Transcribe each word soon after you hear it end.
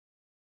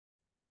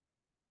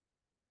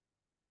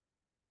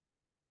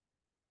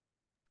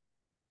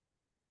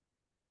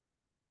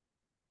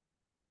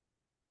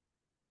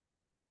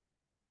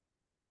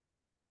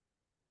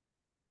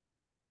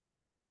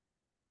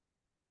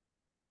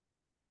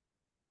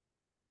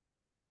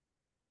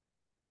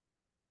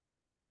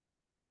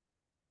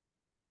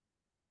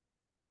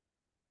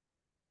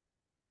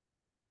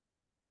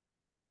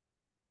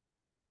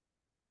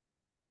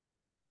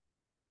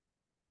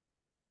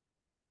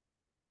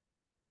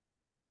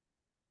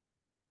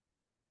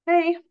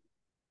Hey,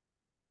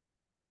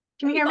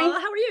 can you Hey, hear me? Paula,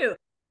 how are you?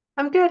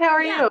 I'm good. How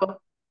are Yeah, you?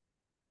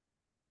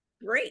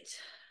 great.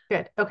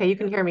 Good. Okay, you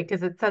can Okay, hear me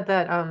because it said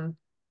that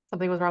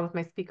something was wrong with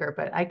my speaker,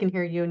 but I can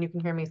hear you and you can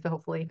hear me, so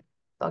hopefully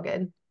it's all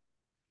good.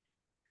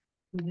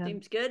 Yeah. I'm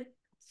seems good.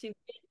 Seems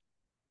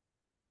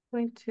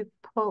going to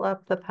pull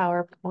up the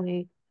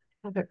PowerPoint,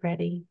 have it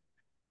ready.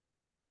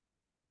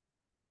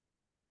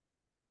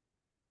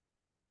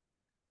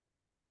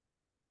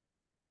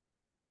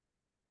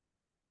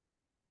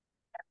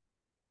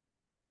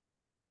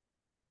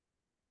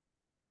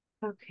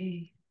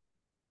 Okay.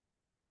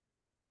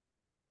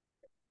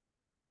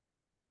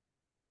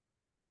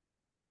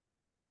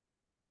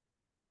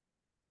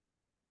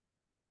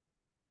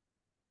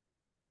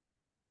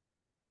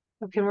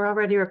 Okay, we're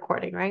already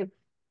recording, right?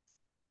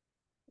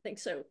 I think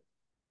so.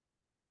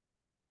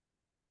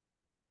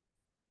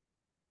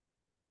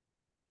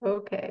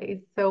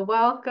 Okay, so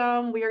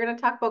welcome. We are going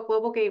to talk about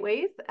global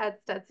gateways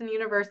at Stetson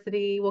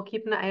University. We'll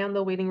keep an eye on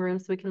the waiting room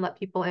so we can let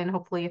people in,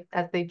 hopefully,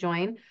 as they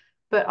join.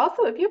 But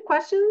also, if you have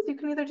questions, you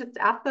can either just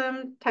ask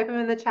them, type them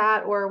in the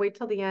chat, or wait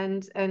till the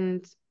end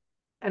and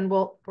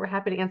we're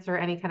happy to answer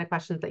any kind of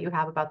questions that you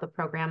have about the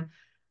program.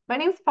 My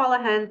name is Paula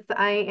Hentz.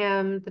 I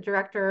am the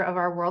director of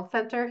our World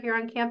Center here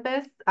on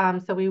campus.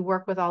 So we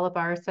work with all of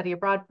our study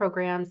abroad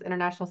programs,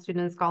 international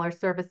student and scholar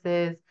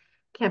services,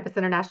 campus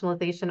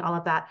internationalization, all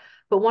of that.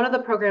 But one of the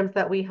programs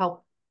that we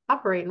help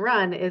operate and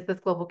run is this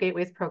Global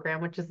Gateways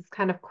program, which is this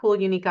kind of cool,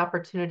 unique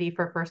opportunity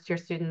for first year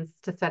students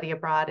to study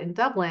abroad in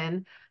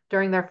Dublin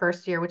during their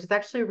first year, which is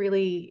actually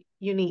really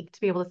unique to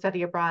be able to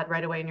study abroad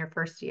right away in your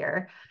first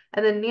year.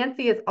 And then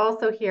Nancy is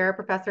also here,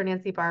 Professor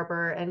Nancy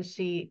Barber, and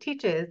she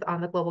teaches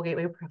on the Global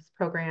Gateway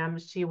program.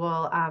 She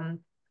will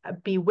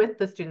be with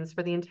the students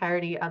for the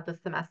entirety of the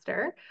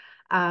semester.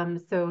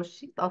 So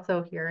she's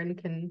also here and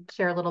can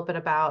share a little bit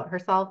about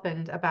herself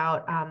and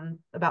about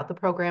the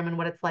program and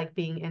what it's like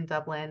being in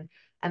Dublin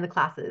and the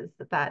classes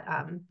that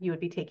you would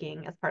be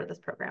taking as part of this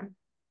program.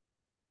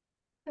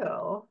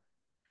 So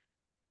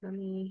let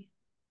me,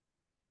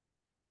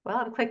 well,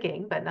 I'm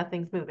clicking, but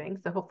nothing's moving.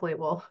 So hopefully it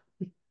will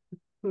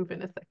move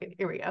in a second.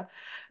 Here we go.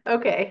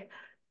 Okay.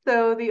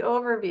 So the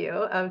overview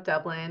of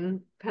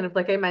Dublin, kind of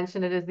like I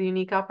mentioned, it is a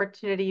unique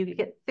opportunity. You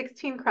get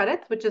 16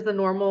 credits, which is a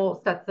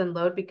normal Stetson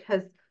load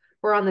because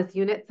we're on this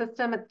unit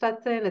system at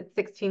Stetson. It's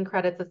 16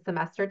 credits a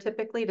semester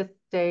typically to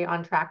stay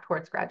on track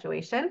towards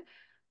graduation.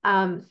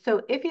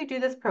 So if you do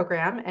this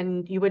program,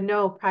 and you would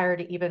know prior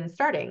to even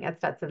starting at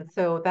Stetson,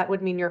 so that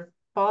would mean your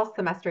fall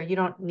semester, you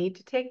don't need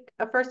to take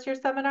a first year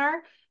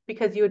seminar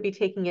because you would be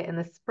taking it in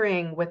the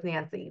spring with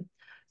Nancy.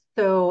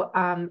 So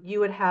you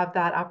would have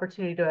that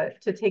opportunity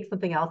to take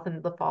something else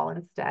in the fall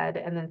instead,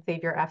 and then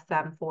save your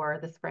FSEM for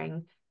the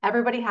spring.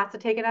 Everybody has to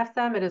take an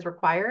FSEM. It is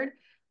required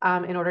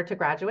in order to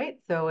graduate.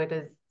 So it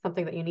is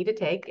something that you need to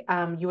take.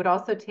 You would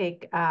also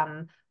take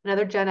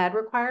another Gen Ed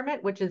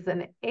requirement, which is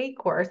an A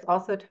course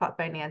also taught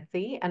by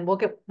Nancy. And we'll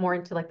get more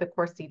into like the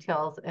course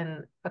details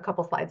in a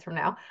couple slides from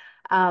now.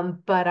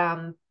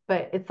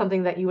 But it's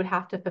something that you would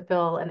have to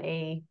fulfill an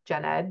A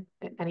Gen Ed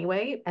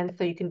anyway. And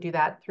so you can do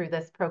that through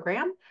this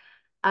program.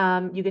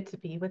 You get to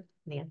be with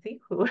Nancy,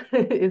 who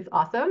is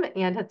awesome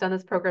and has done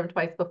this program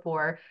twice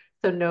before,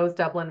 so knows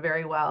Dublin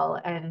very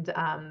well, and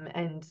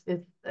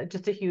is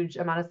just a huge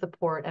amount of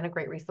support and a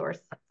great resource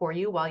for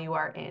you while you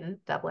are in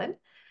Dublin.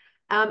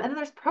 And then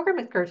there's program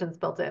excursions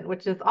built in,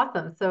 which is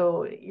awesome.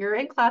 So you're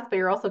in class, but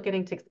you're also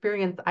getting to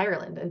experience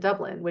Ireland and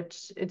Dublin,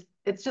 which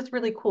it's just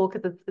really cool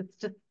because it's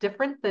just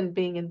different than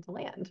being in the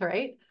land,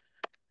 right?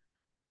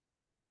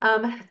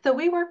 So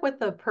we work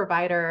with a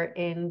provider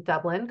in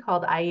Dublin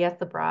called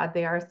IES Abroad.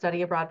 They are a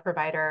study abroad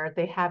provider.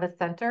 They have a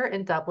center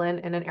in Dublin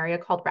in an area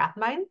called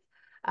Rathmines,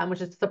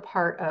 which is just a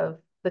part of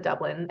the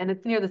Dublin, and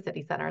it's near the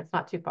city center. It's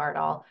not too far at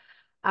all.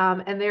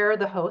 And they're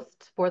the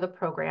host for the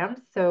program.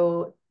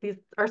 So these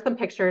are some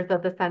pictures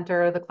of the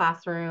center, the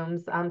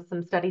classrooms,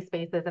 some study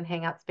spaces and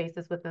hangout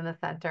spaces within the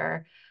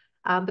center.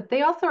 But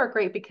they also are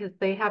great because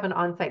they have an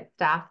on-site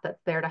staff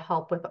that's there to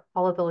help with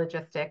all of the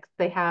logistics.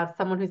 They have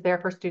someone who's there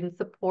for student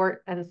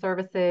support and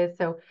services.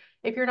 So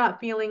if you're not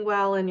feeling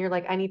well and you're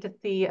like, I need to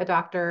see a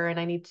doctor and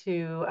I need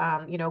to,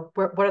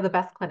 what are the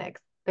best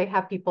clinics? They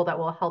have people that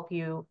will help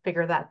you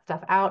figure that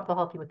stuff out. They'll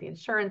help you with the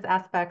insurance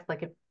aspects,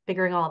 like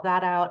figuring all of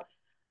that out.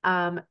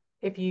 Um,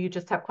 if you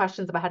just have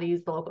questions about how to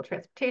use the local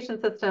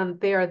transportation system,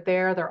 they are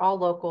there. They're all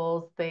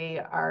locals. They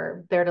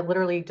are there to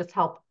literally just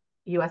help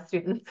US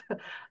students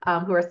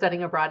who are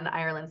studying abroad in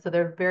Ireland. So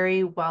they're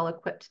very well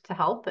equipped to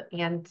help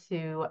and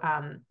to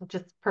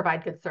just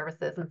provide good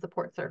services and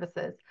support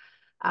services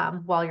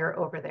while you're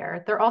over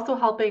there. They're also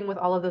helping with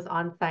all of those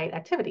on-site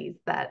activities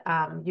that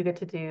you get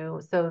to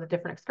do. So the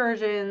different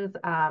excursions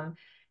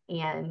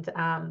and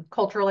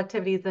cultural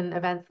activities and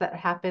events that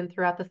happen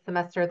throughout the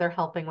semester, they're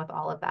helping with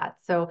all of that.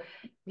 So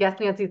yes,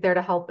 Nancy's there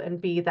to help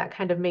and be that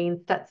kind of main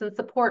Stetson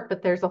support,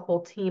 but there's a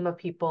whole team of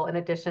people in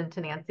addition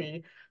to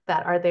Nancy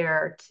that are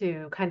there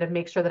to kind of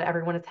make sure that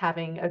everyone is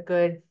having a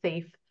good,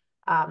 safe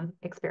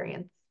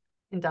experience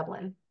in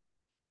Dublin.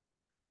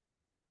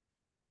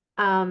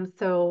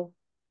 So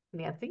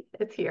Nancy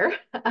is here.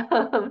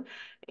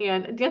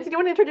 And Nancy, do you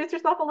want to introduce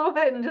yourself a little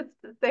bit and just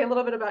say a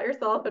little bit about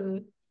yourself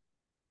and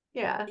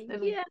yeah,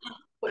 and Yeah,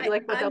 what you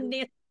like about I'm Dublin?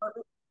 Nancy.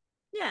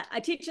 Yeah, I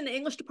teach in the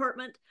English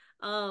department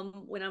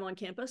when I'm on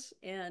campus,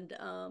 and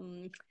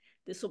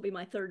this will be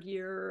my third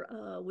year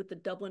with the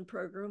Dublin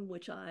program,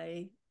 which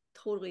I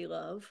totally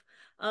love.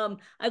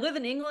 I live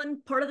in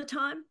England part of the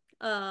time.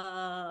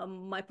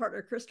 My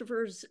partner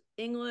Christopher's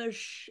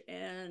English,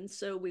 and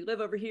so we live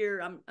over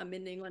here. I'm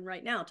in England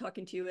right now,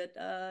 talking to you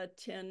at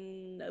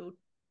 10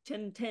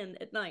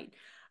 at night.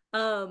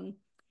 Um,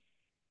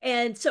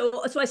 and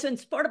so I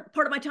spend part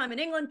of my time in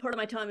England, part of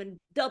my time in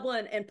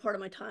Dublin, and part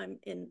of my time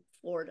in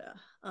Florida.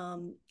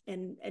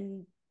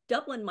 And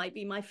Dublin might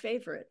be my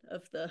favorite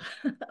of the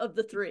of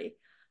the three.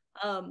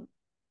 Um,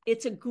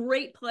 it's a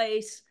great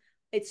place.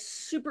 It's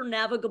super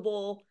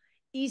navigable,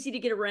 easy to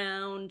get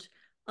around.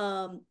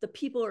 The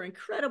people are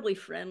incredibly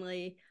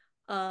friendly.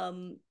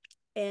 Um,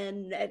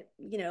 and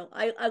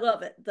I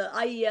love it. The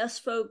IES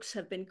folks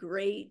have been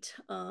great.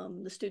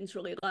 The students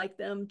really like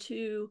them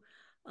too.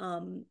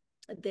 Um,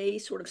 they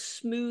sort of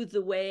smooth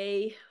the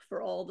way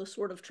for all the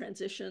sort of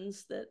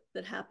transitions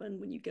that happen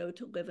when you go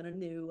to live in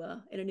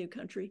a new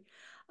country.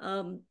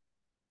 Um,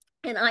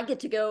 and I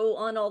get to go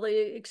on all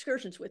the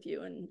excursions with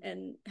you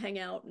and hang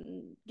out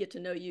and get to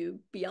know you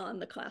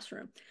beyond the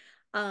classroom.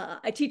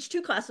 I teach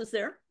two classes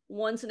there.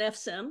 One's an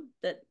FSIM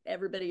that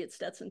everybody at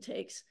Stetson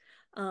takes.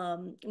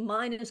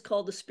 Mine is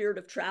called The Spirit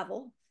of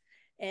Travel,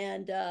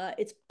 and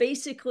it's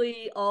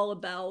basically all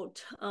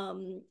about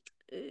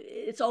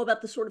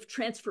the sort of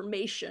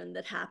transformation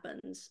that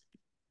happens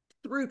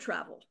through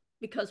travel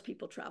because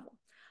people travel.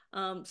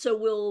 So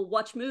we'll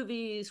watch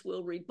movies,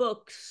 we'll read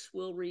books,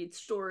 we'll read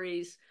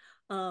stories,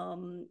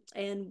 and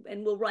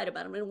we'll write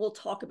about them, and we'll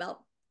talk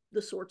about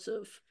the sorts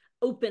of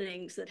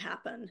openings that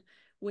happen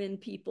when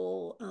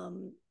people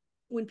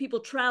when people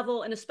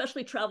travel, and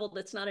especially travel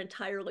that's not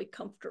entirely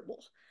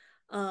comfortable.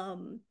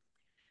 Um,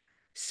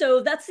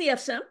 so that's the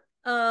FSIM.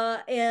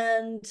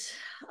 And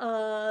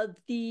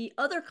the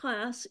other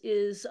class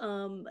is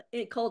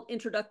called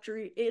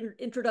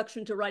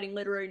Introduction to Writing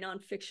Literary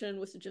Nonfiction,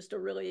 which is just a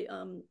really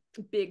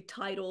big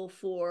title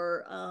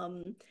for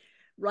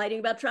writing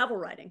about travel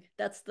writing.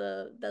 That's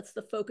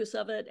the focus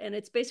of it, and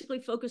it's basically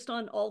focused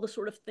on all the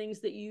sort of things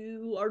that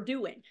you are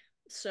doing.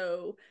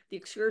 So the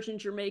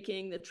excursions you're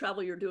making, the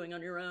travel you're doing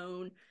on your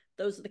own,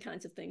 those are the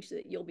kinds of things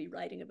that you'll be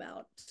writing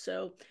about.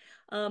 So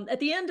at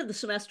the end of the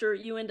semester,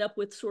 you end up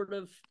with sort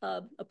of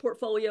a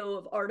portfolio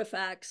of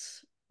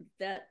artifacts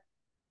that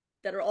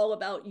that are all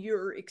about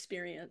your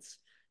experience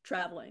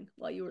traveling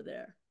while you were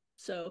there.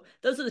 So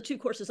those are the two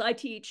courses I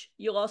teach.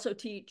 You'll also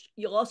teach.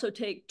 You'll also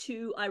take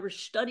two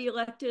Irish study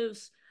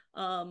electives.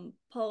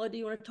 Paula, do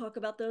you want to talk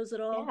about those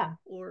at all? Yeah.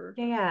 Or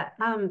Yeah.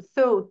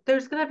 So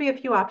there's going to be a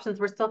few options.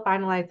 We're still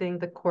finalizing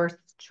the course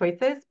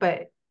choices,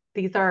 but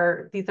these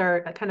are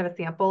kind of a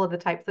sample of the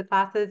types of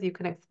classes you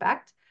can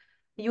expect.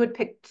 You would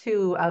pick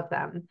two of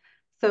them.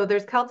 So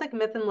there's Celtic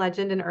myth and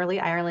legend in early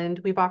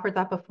Ireland. We've offered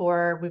that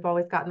before. We've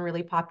always gotten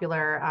really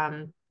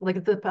popular. Like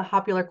it's a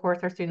popular course.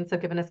 Our students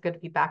have given us good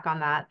feedback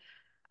on that.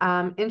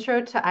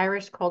 Intro to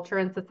Irish Culture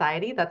and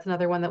Society. That's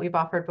another one that we've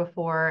offered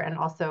before. And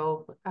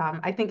also,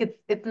 I think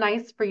it's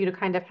nice for you to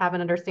kind of have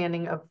an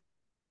understanding of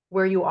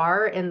where you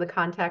are in the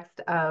context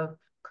of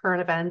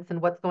current events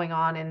and what's going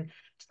on and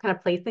just kind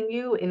of placing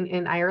you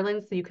in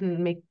Ireland so you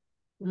can make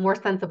more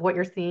sense of what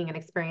you're seeing and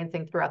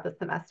experiencing throughout the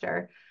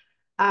semester.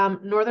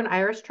 Northern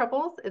Irish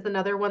Troubles is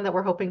another one that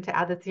we're hoping to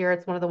add this year.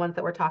 It's one of the ones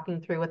that we're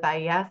talking through with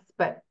IES,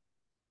 but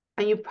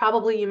and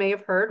you may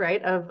have heard,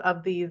 right,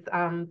 of these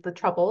the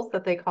troubles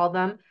that they called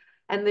them.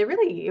 And they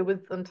really, it was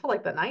until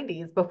like the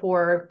 90s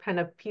before kind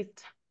of peace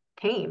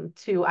came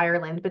to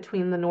Ireland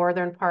between the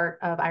northern part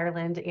of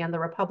Ireland and the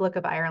Republic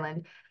of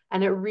Ireland.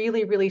 And it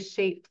really, really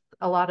shaped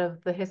a lot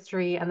of the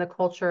history and the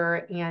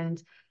culture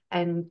and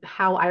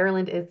how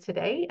Ireland is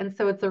today. And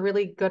so it's a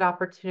really good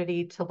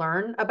opportunity to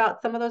learn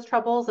about some of those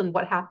troubles and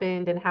what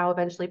happened and how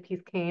eventually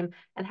peace came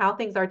and how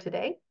things are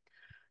today.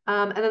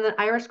 And then the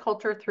Irish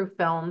culture through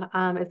film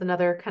is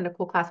another kind of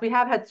cool class. We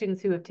have had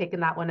students who have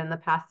taken that one in the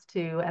past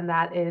too, and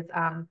that is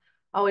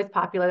always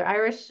popular.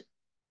 Irish,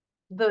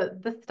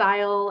 the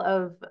style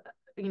of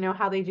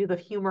how they do the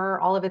humor,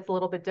 all of it's a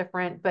little bit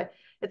different, but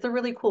it's a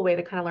really cool way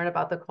to kind of learn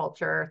about the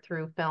culture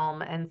through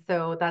film. And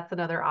so that's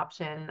another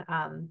option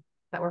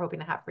that we're hoping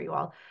to have for you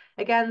all.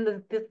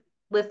 Again, this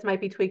list might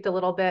be tweaked a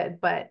little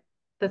bit, but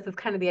this is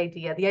kind of the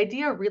idea. The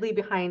idea really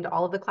behind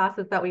all of the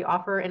classes that we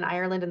offer in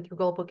Ireland and through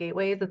Global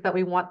Gateways is that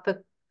we want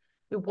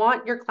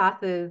your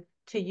classes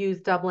to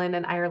use Dublin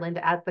and Ireland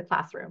as the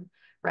classroom,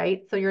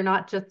 right? So you're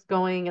not just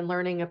going and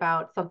learning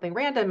about something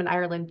random in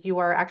Ireland. You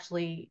are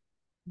actually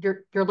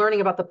you're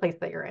learning about the place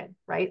that you're in,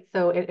 right?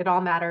 So it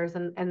all matters.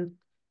 And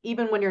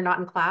even when you're not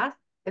in class,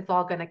 it's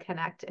all going to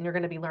connect and you're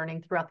going to be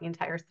learning throughout the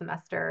entire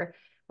semester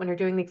when you're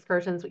doing the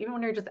excursions, even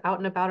when you're just out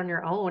and about on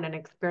your own and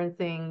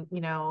experiencing,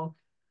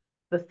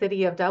 the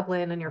city of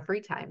Dublin in your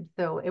free time.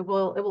 So it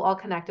will all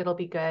connect. It'll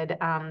be good.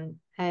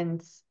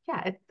 And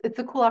yeah, it's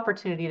a cool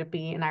opportunity to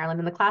be in Ireland.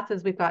 And the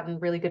classes, we've gotten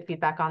really good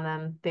feedback on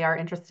them. They are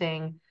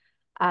interesting.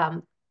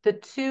 Um, the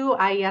two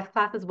IES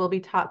classes will be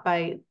taught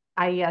by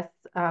IES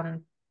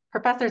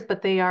professors,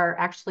 but they are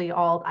actually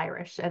all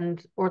Irish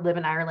and or live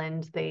in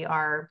Ireland.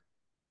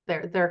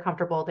 They're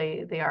comfortable.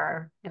 They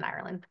are in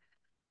Ireland.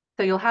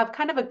 So you'll have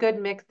kind of a good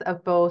mix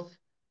of both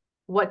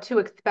what to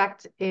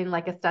expect in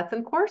like a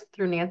Stetson course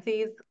through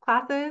Nancy's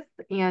classes,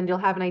 and you'll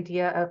have an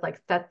idea of like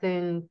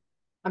Stetson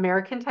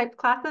American type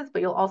classes,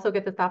 but you'll also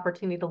get this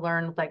opportunity to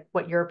learn like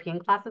what European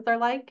classes are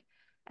like,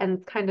 and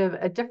it's kind of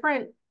a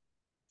different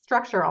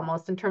structure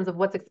almost in terms of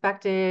what's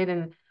expected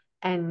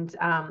and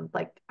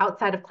like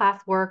outside of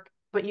class work,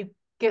 but you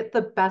get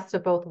the best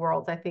of both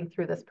worlds, I think,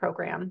 through this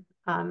program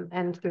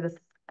and through this,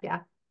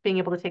 yeah, being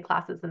able to take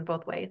classes in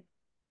both ways.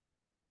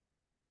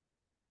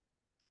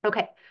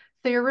 Okay,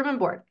 so your room and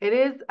board. It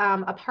is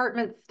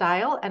apartment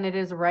style and it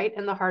is right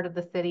in the heart of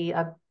the city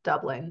of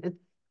Dublin. It's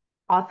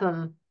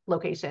awesome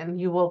location.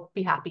 You will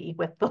be happy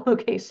with the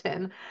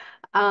location.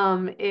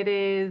 It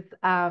is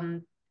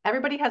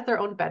everybody has their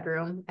own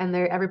bedroom and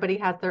everybody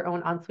has their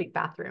own ensuite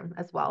bathroom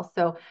as well.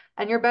 So,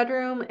 and your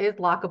bedroom is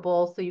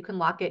lockable, so you can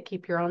lock it,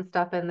 keep your own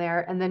stuff in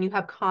there. And then you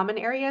have common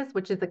areas,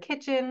 which is the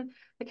kitchen.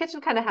 The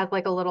kitchen kind of has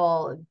like a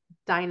little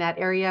dinette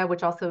area,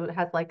 which also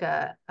has like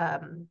a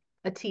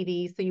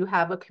TV, so you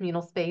have a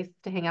communal space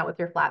to hang out with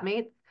your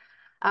flatmates.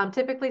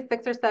 Typically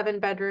 6 or 7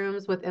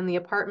 bedrooms within the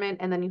apartment,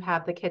 and then you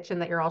have the kitchen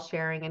that you're all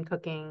sharing and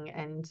cooking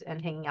and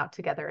hanging out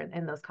together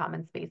in those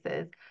common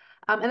spaces.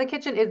 And the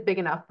kitchen is big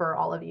enough for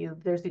all of you.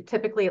 There's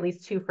typically at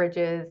least 2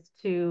 fridges,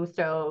 2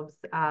 stoves,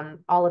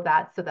 all of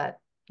that, so that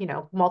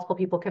multiple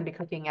people can be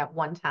cooking at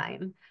one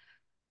time.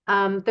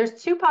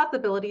 There's two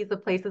possibilities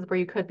of places where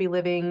you could be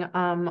living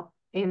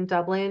in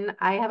Dublin.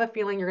 I have a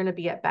feeling you're going to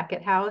be at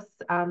Beckett House,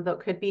 though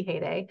it could be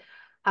Heyday.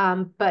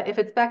 But if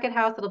it's Beckett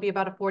House, it'll be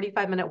about a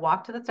 45-minute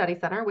walk to the study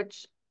center,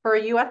 which for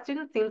a US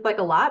student seems like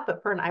a lot,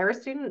 but for an Irish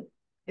student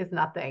is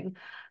nothing.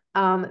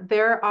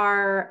 There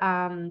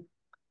are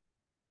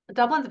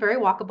Dublin's very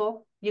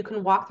walkable. You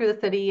can walk through the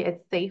city.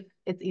 It's safe.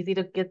 It's easy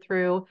to get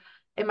through.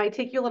 It might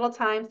take you a little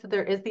time, so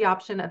there is the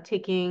option of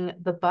taking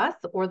the bus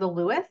or the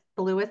Lewis.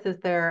 The Lewis is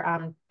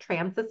their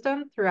tram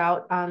system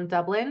throughout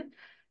Dublin.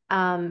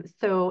 And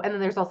then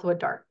there's also a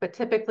DART, but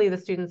typically the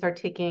students are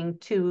taking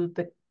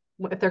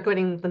if they're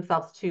going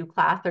themselves to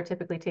class, they're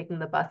typically taking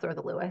the bus or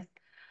the Lewis.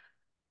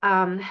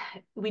 Um,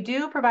 we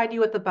do provide you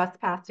with the bus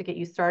pass to get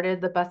you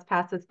started. The bus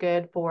pass is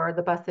good for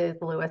the buses,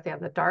 the Lewis,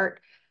 and the DART.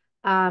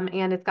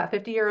 And it's got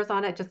 50 euros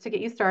on it just to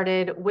get you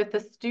started. With the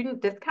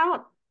student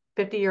discount,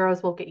 50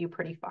 euros will get you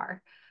pretty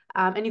far.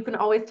 And you can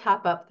always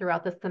top up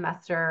throughout the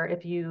semester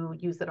if you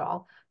use it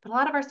all. But a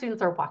lot of our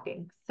students are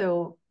walking,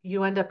 so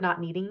you end up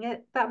not needing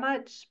it that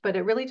much. But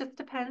it really just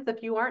depends.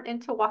 If you aren't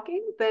into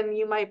walking, then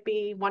you might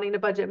be wanting to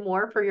budget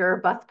more for your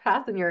bus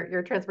pass and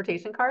your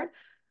transportation card.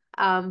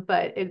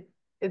 But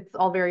it's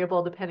all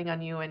variable depending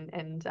on you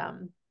and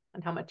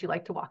how much you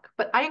like to walk.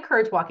 But I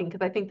encourage walking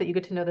because I think that you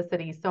get to know the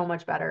city so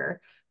much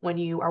better when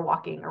you are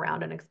walking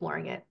around and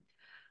exploring it.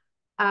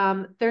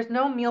 There's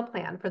no meal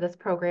plan for this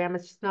program.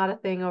 It's just not a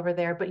thing over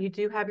there, but you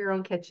do have your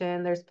own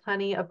kitchen. There's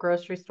plenty of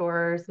grocery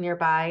stores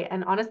nearby.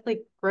 And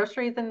honestly,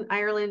 groceries in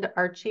Ireland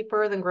are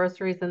cheaper than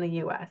groceries in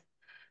the US,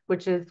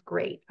 which is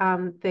great.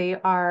 They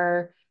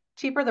are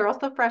cheaper. They're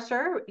also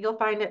fresher. You'll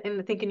find it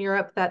I think in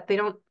Europe that they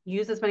don't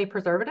use as many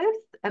preservatives.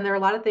 And there are a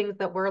lot of things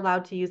that we're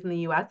allowed to use in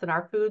the US in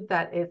our food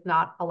that is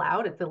not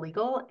allowed. It's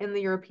illegal in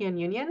the European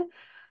Union.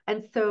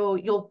 And so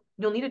you'll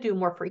need to do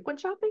more frequent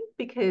shopping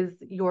because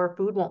your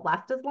food won't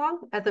last as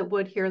long as it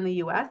would here in the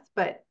US.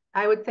 But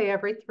I would say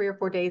every 3 or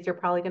 4 days, you're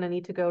probably going to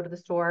need to go to the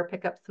store,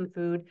 pick up some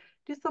food,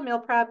 do some meal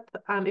prep.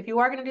 If you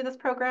are going to do this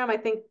program, I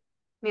think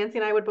Nancy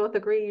and I would both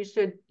agree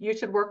you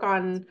should work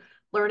on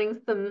learning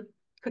some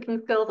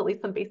cooking skills, at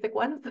least some basic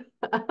ones,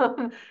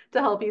 to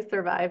help you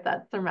survive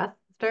that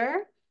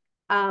semester.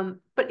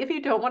 But if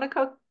you don't want to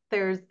cook,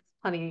 there's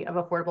plenty of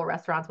affordable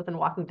restaurants within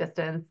walking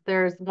distance.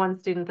 There's one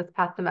student this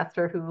past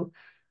semester who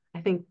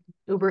I think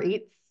Uber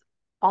Eats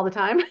all the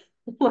time,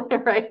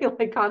 right?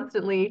 Like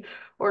constantly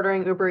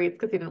ordering Uber Eats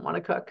because he didn't want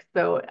to cook.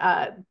 So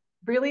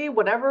really,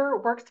 whatever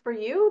works for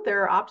you,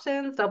 there are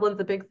options.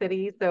 Dublin's a big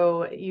city,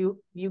 so you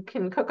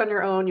can cook on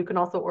your own. You can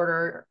also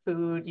order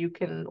food. You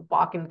can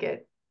walk and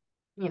get,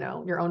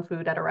 your own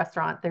food at a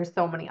restaurant. There's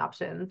so many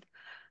options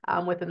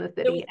within the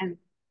There city. was, And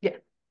yeah,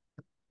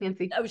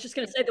 Nancy. I was just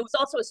going to say there was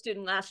also a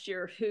student last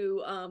year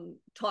who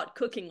taught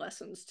cooking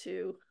lessons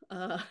to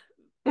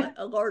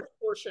a large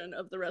portion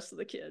of the rest of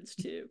the kids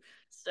too.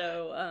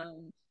 So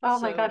Oh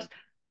my gosh.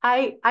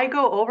 I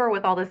go over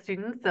with all the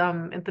students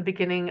at the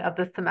beginning of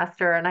the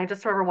semester, and I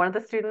just remember one of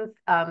the students,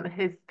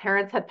 his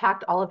parents had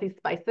packed all of these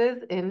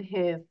spices in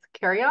his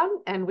carry-on,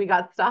 and we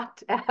got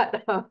stopped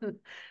at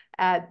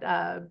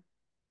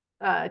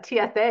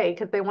TSA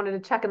because they wanted to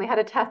check and they had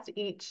to test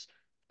each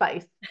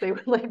spice. They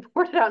would like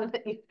pour it out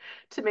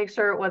to make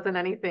sure it wasn't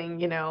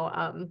anything,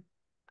 I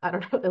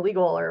don't know,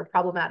 illegal or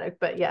problematic.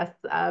 But yes,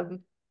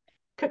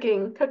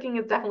 Cooking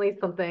is definitely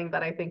something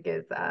that I think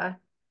is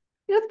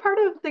it's part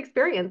of the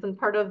experience and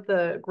part of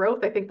the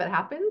growth I think that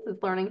happens is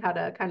learning how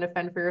to kind of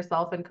fend for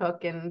yourself and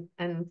cook and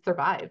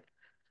survive.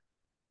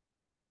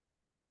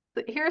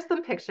 So here's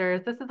some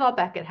pictures. This is all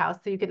Beckett House,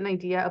 so you get an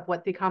idea of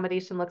what the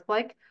accommodation looks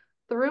like.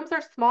 The rooms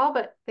are small,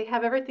 but they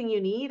have everything you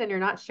need, and you're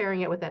not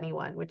sharing it with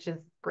anyone, which is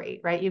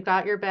great, right? You've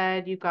got your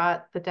bed, you've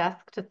got the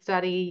desk to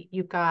study,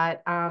 you've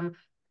got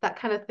that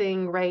kind of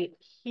thing right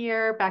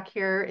here. Back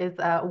here is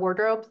a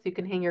wardrobe, so you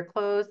can hang your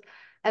clothes.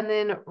 And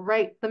then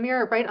the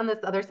mirror right on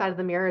this other side of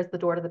the mirror is the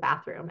door to the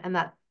bathroom, and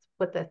that's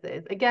what this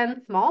is.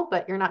 Again, small,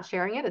 but you're not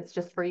sharing it. It's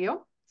just for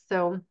you.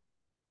 So it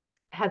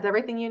has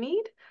everything you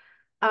need.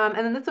 And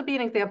then this would be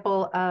an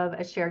example of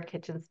a shared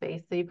kitchen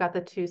space. So you've got the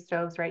two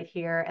stoves right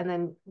here, and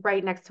then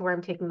right next to where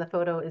I'm taking the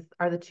photo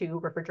are the two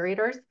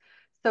refrigerators.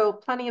 So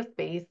plenty of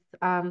space.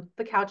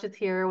 The couch is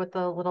here with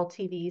the little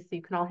TV, so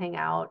you can all hang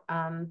out.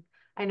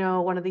 I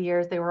know one of the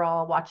years they were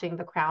all watching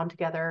The Crown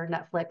together,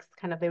 Netflix,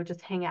 kind of they would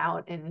just hang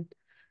out and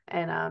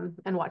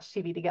watch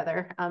TV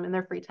together in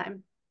their free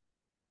time.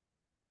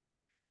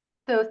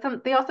 So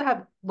they also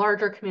have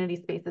larger community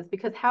spaces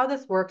because how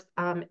this works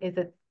is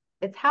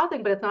it's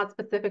housing, but it's not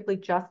specifically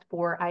just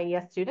for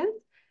IES students.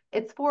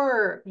 It's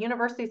for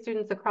university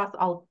students across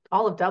all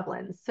of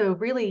Dublin. So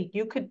really,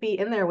 you could be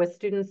in there with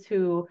students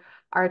who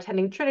are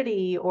attending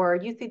Trinity or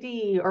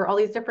UCD or all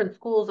these different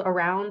schools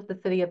around the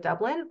city of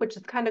Dublin, which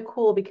is kind of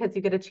cool because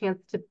you get a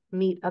chance to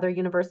meet other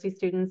university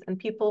students and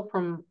people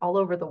from all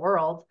over the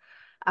world.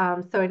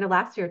 So I know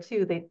last year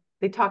too,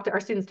 our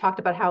students talked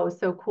about how it was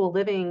so cool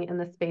living in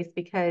this space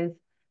because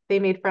they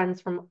made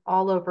friends from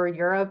all over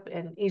Europe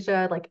and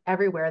Asia, like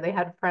everywhere. They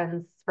had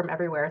friends from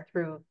everywhere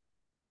through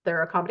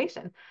their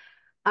accommodation.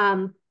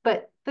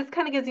 But this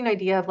kind of gives you an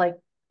idea of like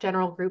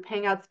general group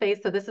hangout space.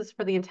 So this is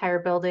for the entire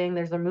building.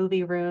 There's a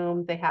movie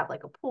room. They have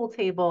like a pool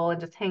table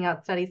and just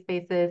hangout study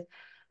spaces.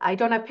 I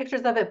don't have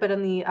pictures of it, but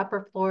in the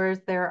upper floors,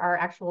 there are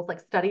actual like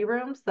study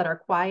rooms that are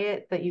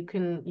quiet that you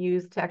can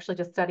use to actually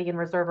just study and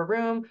reserve a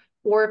room.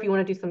 Or if you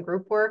want to do some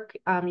group work,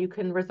 you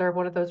can reserve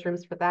one of those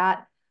rooms for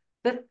that.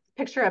 This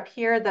picture up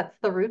here, that's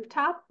the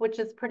rooftop, which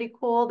is pretty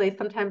cool. They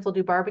sometimes will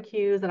do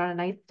barbecues, and on a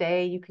nice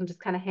day, you can just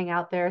kind of hang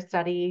out there,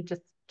 study,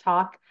 just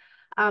talk.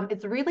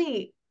 It's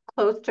really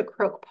close to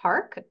Croke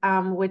Park,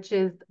 which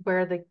is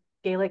where the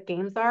Gaelic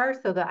games are,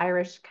 so the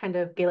Irish kind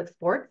of Gaelic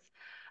sports.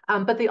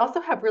 But they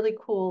also have really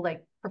cool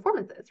like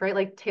performances, right?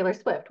 Like Taylor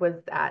Swift was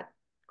at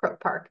Croke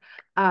Park.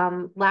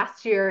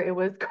 Last year it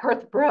was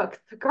Garth Brooks.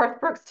 Garth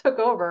Brooks took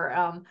over.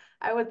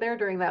 I was there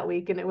during that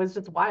week, and it was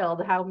just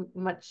wild how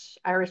much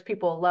Irish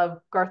people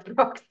love Garth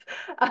Brooks.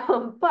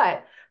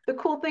 But the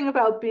cool thing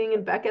about being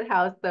in Beckett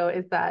House, though,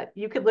 is that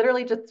you could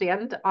literally just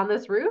stand on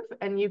this roof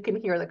and you can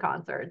hear the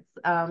concerts.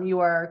 You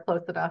are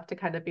close enough to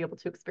kind of be able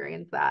to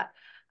experience that.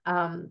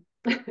 Um,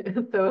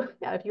 so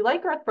yeah, if you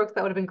like Garth Brooks,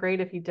 that would have been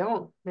great. If you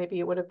don't, maybe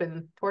it would have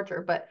been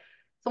torture, but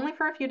it's only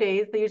for a few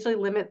days. They usually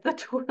limit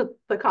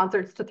the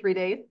concerts to 3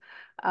 days.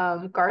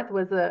 Garth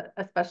was a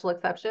special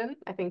exception.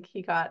 I think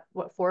he got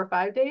what 4 or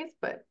 5 days,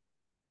 but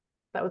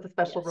that was a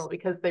special rule Yes.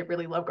 because they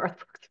really love Garth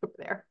Brooks over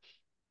there.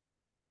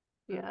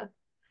 Yeah.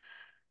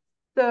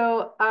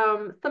 So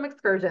some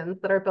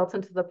excursions that are built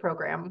into the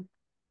program.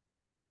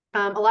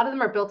 A lot of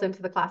them are built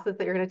into the classes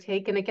that you're going to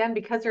take. And again,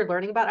 because you're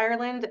learning about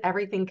Ireland,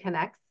 everything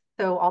connects.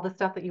 So all the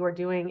stuff that you are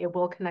doing, it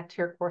will connect to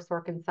your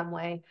coursework in some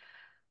way.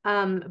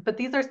 But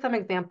these are some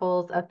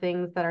examples of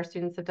things that our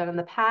students have done in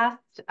the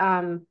past.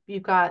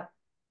 You've got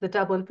the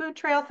Dublin Food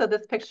Trail. So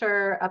this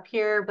picture up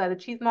here by the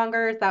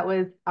cheesemongers, that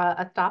was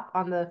a stop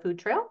on the food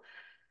trail.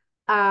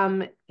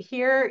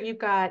 Here you've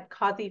got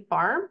Causey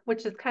Farm,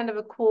 which is kind of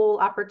a cool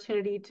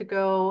opportunity to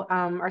go.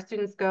 Our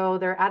students go,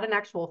 they're at an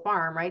actual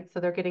farm, right? So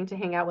they're getting to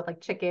hang out with like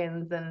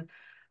chickens and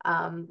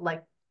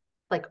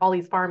like all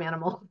these farm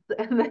animals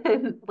and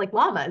then like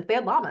llamas. They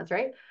had llamas,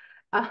 right?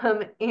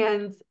 Um,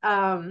 and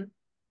um,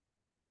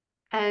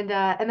 and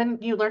then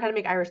you learn how to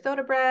make Irish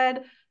soda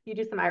bread. You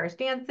do some Irish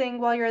dancing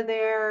while you're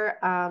there.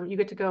 You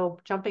get to go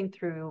jumping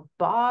through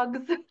bogs,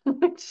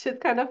 which is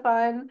kind of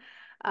fun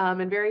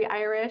and very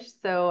Irish.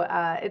 So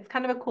it's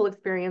kind of a cool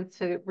experience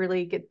to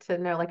really get to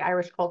know like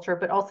Irish culture,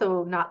 but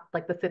also not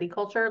like the city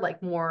culture,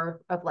 like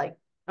more of like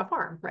a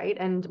farm, right?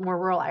 And more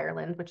rural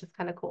Ireland, which is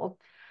kind of cool.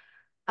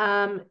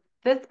 Um,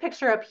 this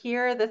picture up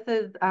here, this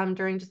is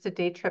during just a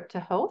day trip to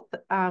Howth,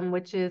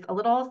 which is a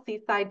little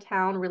seaside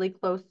town really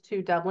close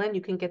to Dublin.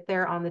 You can get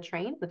there on the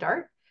train, the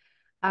Dart.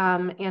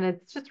 And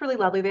it's just really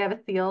lovely. They have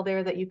a seal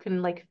there that you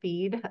can like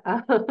feed,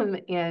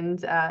 and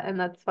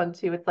that's fun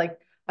too. It's like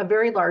a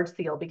very large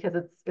seal because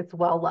it's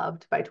well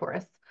loved by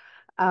tourists.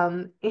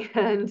 And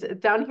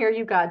down here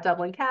you've got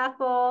Dublin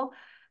Castle.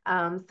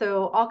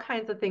 So all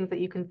kinds of things that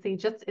you can see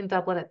just in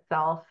Dublin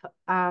itself.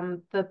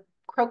 The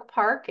Croke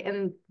Park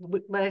and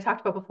what I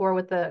talked about before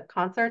with the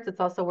concerts, it's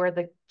also where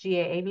the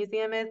GAA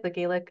museum is, the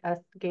Gaelic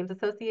Games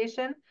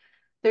Association.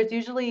 There's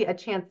usually a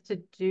chance to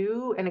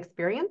do and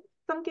experience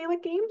some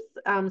Gaelic games.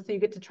 So you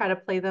get to try to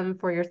play them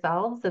for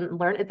yourselves and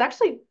learn. It's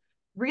actually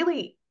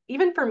really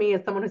even for me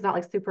as someone who's not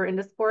like super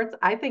into sports,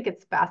 I think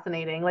it's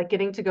fascinating, like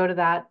getting to go to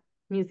that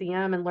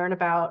museum and learn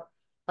about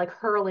like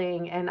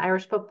hurling and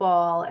Irish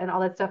football and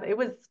all that stuff. It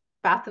was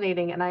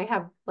fascinating, and I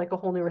have like a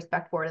whole new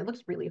respect for it. It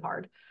looks really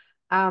hard,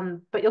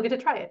 but you'll get to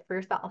try it for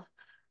yourself.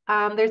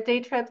 There's day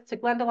trips to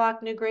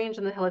Glendalough, Newgrange,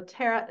 and the Hill of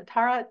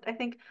Tara, I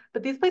think.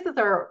 But these places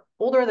are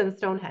older than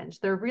Stonehenge.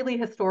 They're really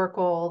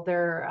historical.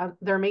 They're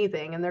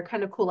amazing, and they're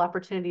kind of cool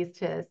opportunities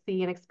to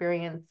see and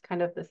experience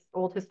kind of this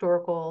old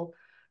historical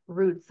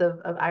roots of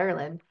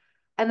Ireland.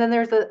 And then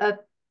there's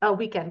a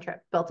weekend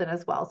trip built in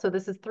as well. So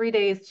this is 3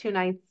 days, 2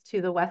 nights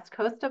to the west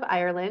coast of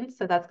Ireland.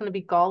 So that's going to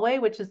be Galway,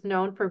 which is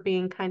known for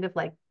being kind of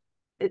like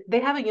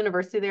they have a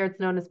university there. It's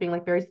known as being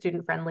like very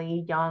student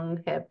friendly,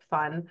 young, hip,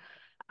 fun.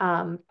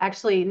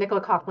 Actually,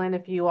 Nicola Coughlan,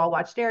 if you all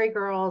watch Dairy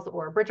Girls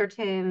or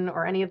Bridgerton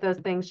or any of those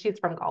things, she's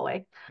from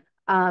Galway,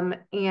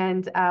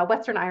 and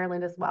Western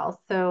Ireland as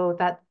well. So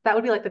that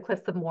would be like the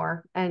Cliffs of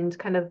Moher and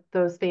kind of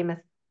those famous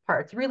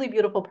parts. Really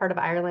beautiful part of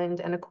Ireland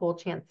and a cool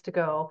chance to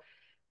go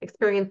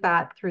experience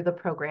that through the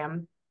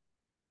program.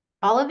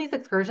 All of these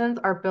excursions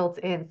are built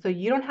in, so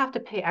you don't have to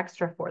pay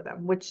extra for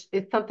them, which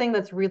is something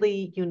that's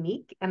really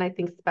unique and I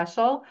think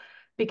special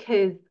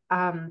because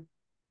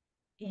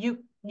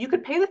you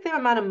could pay the same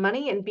amount of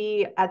money and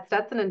be at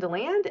Stetson and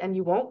DeLand and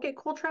you won't get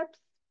cool trips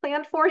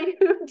planned for you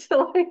to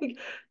like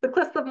the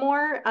Cliffs of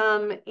Moher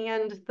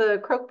and the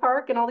Croke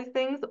Park and all these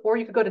things, or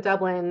you could go to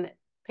Dublin,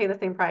 pay the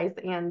same price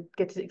and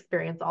get to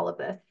experience all of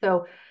this.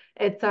 So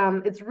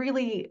it's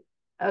really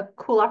a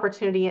cool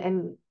opportunity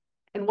and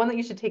one that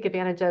you should take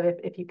advantage of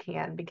if you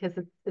can because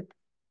it's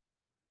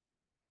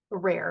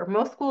rare.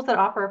 Most schools that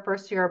offer a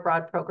first year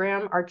abroad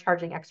program are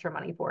charging extra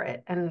money for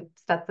it, and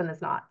Stetson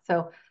is not.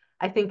 So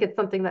I think it's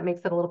something that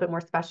makes it a little bit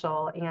more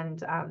special and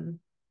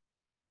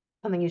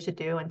something you should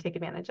do and take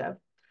advantage of.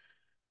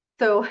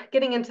 So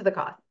getting into the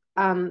cost.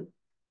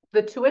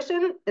 The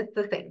tuition is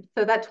the same.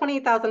 So that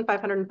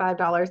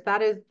 $28,505,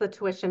 that is the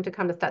tuition to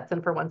come to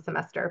Stetson for one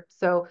semester.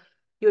 So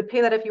you would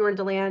pay that if you were in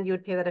DeLand, you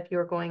would pay that if you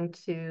were going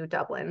to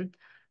Dublin.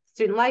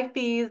 Student life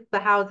fees, the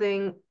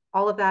housing,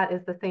 all of that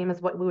is the same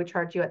as what we would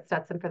charge you at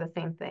Stetson for the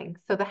same thing.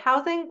 So the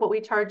housing, what we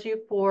charge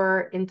you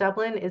for in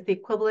Dublin is the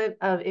equivalent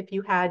of if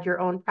you had your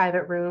own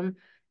private room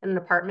in an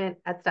apartment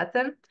at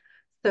Stetson.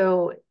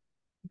 So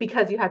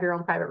because you have your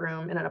own private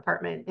room in an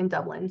apartment in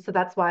Dublin. So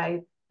that's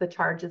why the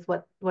charge is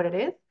what it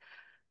is.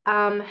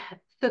 Um,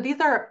 so these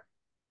are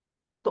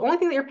the only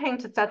thing that you're paying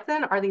to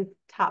Stetson are these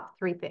top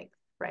three things,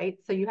 right?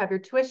 So you have your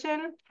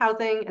tuition,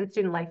 housing, and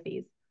student life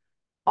fees.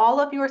 All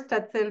of your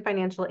Stetson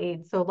financial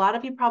aid. So a lot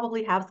of you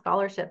probably have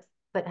scholarships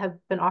that have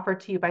been offered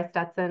to you by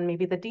Stetson,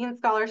 maybe the Dean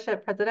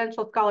Scholarship,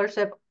 Presidential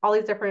Scholarship, all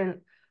these different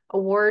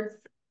awards.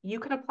 You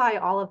can apply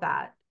all of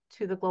that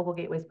to the Global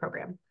Gateways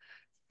program.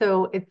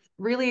 So it's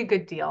really a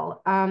good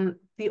deal.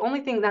 The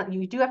only thing that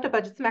you do have to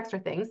budget some extra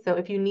things. So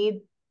if you need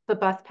the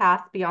bus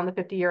pass beyond the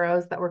 50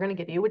 euros that we're going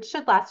to give you, which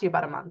should last you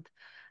about a month,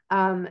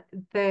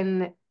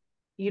 then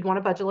you'd want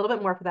to budget a little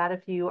bit more for that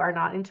if you are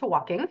not into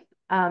walking.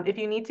 If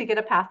you need to get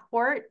a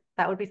passport,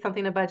 that would be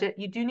something to budget.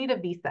 You do need a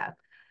visa,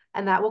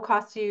 and that will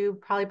cost you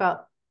probably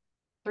about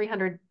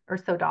 300 or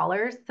so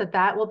dollars. So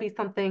that will be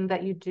something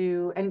that you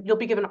do, and you'll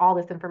be given all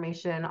this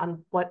information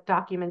on what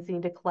documents you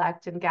need to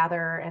collect and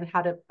gather and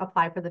how to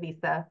apply for the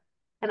visa.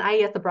 And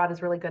IES Abroad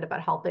is really good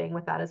about helping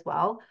with that as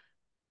well,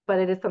 but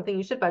it is something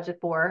you should budget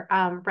for.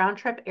 Round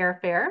trip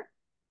airfare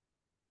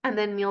and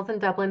then meals in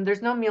Dublin.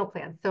 There's no meal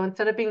plan. So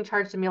instead of being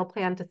charged a meal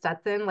plan to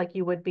Stetson, like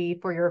you would be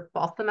for your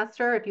fall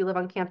semester, if you live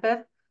on campus,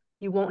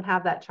 you won't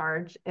have that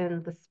charge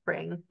in the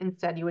spring.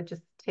 Instead, you would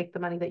just take the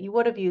money that you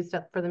would have used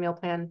for the meal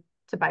plan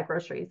to buy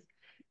groceries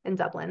in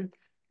Dublin.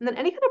 And then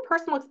any kind of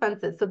personal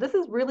expenses. So this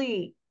is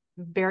really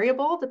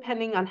variable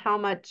depending on how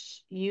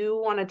much you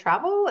want to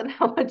travel and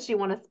how much you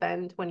want to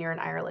spend when you're in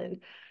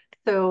Ireland.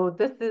 So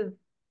this is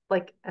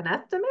like an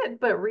estimate,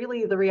 but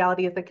really the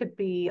reality is it could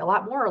be a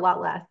lot more or a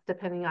lot less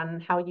depending on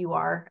how you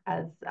are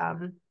as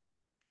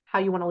how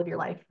you want to live your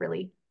life,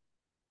 really.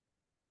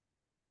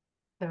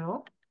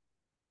 So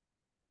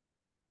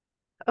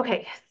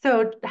okay,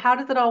 so how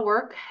does it all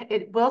work?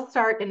 It will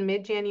start in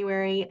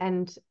mid-January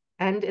and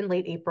end in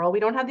late April. We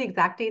don't have the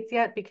exact dates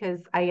yet because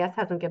IES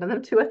hasn't given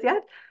them to us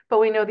yet, but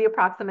we know the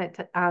approximate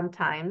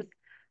times.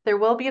 There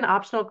will be an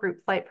optional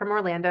group flight from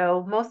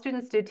Orlando. Most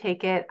students do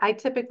take it. I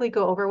typically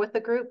go over with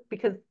the group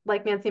because,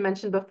 like Nancy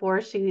mentioned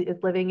before, she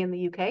is living in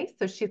the UK.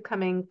 So she's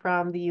coming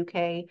from the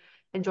UK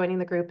and joining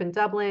the group in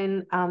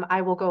Dublin.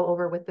 I will go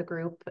over with the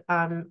group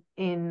from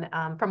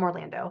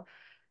Orlando.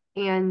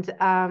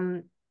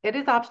 And it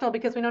is optional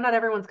because we know not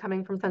everyone's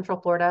coming from Central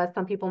Florida.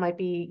 Some people might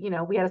be,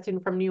 we had a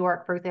student from New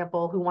York, for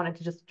example, who wanted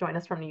to just join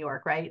us from New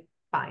York, right?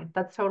 Fine.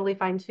 That's totally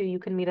fine too. You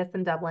can meet us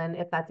in Dublin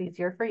if that's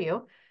easier for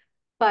you.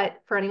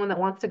 But for anyone that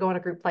wants to go on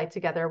a group flight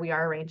together, we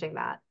are arranging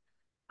that.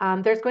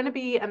 There's going to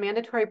be a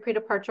mandatory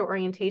pre-departure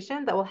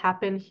orientation that will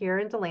happen here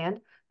in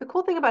DeLand. The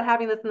cool thing about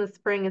having this in the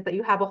spring is that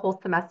you have a whole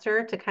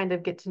semester to kind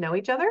of get to know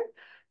each other.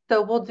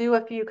 So we'll do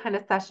a few kind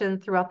of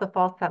sessions throughout the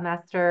fall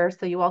semester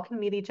so you all can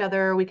meet each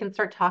other. We can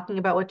start talking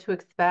about what to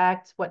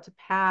expect, what to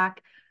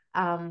pack.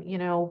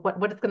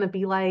 what it's going to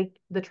be like,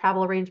 the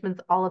travel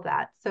arrangements, all of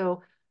that.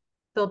 So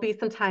there'll be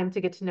some time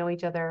to get to know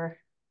each other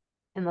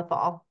in the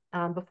fall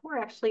before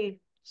actually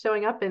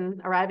showing up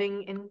and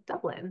arriving in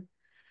Dublin.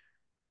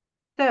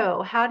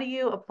 So how do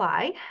you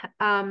apply?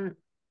 Um,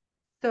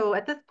 so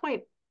at this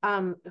point,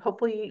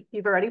 hopefully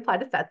you've already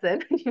applied to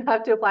Stetson. You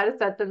have to apply to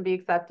Stetson, be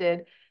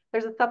accepted.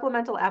 There's a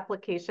supplemental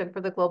application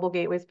for the Global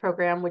Gateways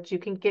program, which you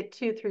can get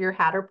to through your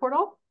Hatter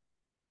portal,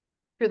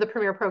 through the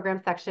Premier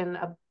Program section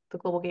of the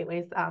Global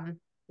Gateways.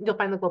 You'll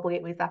find the Global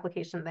Gateways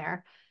application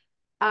there.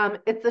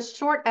 It's a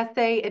short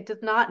essay. It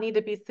does not need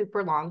to be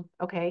super long.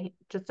 Okay.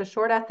 Just a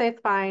short essay is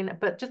fine,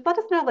 but just let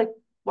us know, like,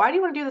 why do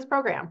you want to do this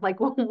program? Like,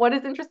 what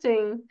is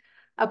interesting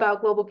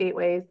about Global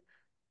Gateways?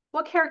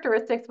 What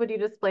characteristics would you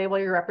display while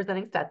you're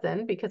representing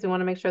Stetson? Because we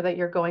want to make sure that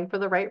you're going for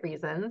the right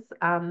reasons.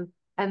 And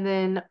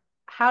then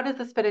how does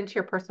this fit into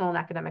your personal and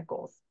academic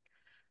goals?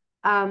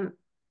 Um,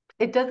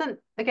 it doesn't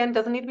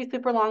need to be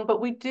super long,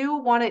 but we do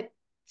want it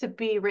to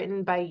be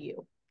written by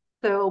you.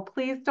 So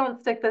please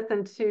don't stick this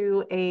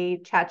into a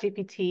chat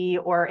GPT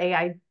or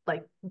AI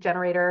like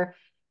generator.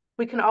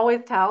 We can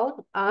always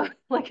tell,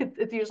 like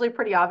it's usually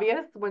pretty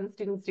obvious when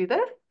students do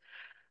this.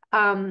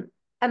 Um,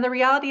 and the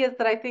reality is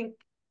that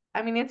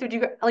I mean, Nancy, would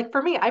you like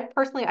for me, I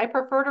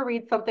prefer to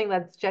read something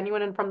that's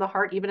genuine and from the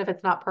heart, even if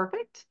it's not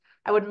perfect.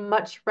 I would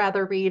much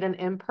rather read an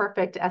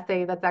imperfect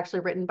essay that's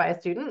actually written by a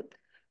student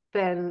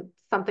than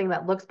something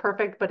that looks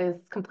perfect but is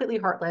completely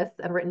heartless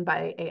and written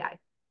by AI.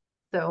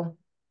 So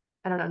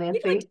I don't know, We'd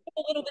like to Nancy.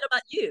 know a little bit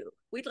about you.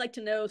 We'd like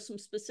to know some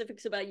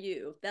specifics about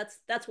you. That's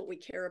what we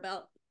care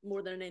about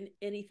more than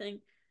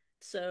anything.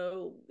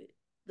 So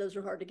those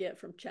are hard to get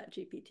from Chat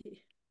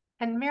GPT.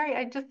 And Mary,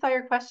 I just saw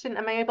your question.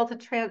 Am I able to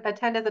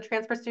attend as a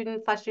transfer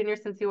student slash junior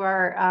since you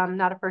are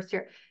not a first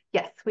year?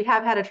 Yes, we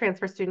have had a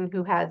transfer student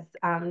who has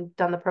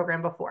done the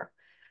program before.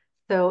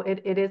 So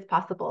it is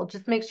possible.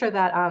 Just make sure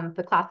that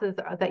the classes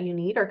that you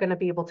need are going to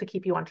be able to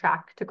keep you on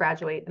track to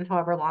graduate and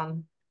however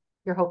long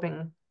you're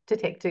hoping to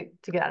take to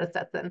get out of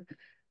Stetson.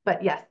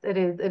 But yes, it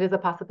is a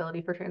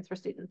possibility for transfer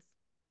students.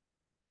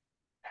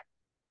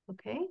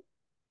 Okay.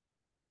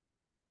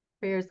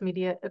 Careers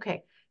media.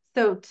 Okay.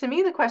 So to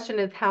me, the question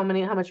is how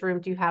much room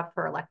do you have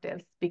for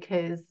electives?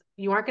 Because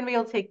you aren't going to be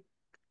able to take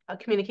a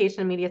communication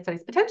and media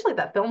studies. Potentially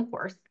that film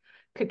course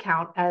could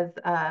count as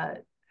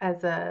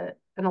an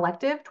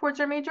elective towards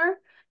your major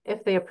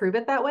if they approve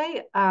it that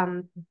way.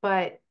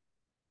 But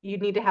you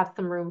need to have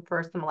some room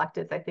for some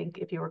electives, I think,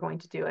 if you were going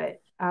to do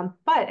it.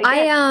 But I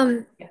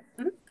again, yeah.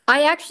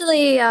 I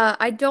actually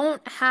I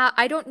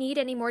don't need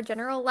any more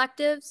general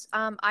electives.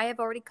 I have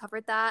already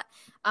covered that.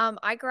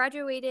 I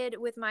graduated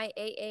with my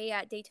AA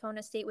at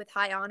Daytona State with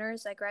high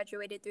honors. I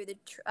graduated through the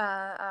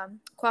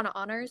Quanta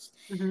honors.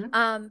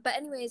 Mhm. But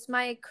anyways,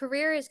 my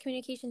career is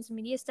communications and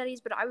media studies,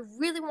 but I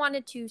really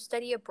wanted to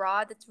study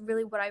abroad. That's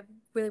really what I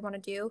really want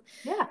to do.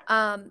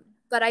 Yeah.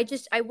 But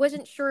I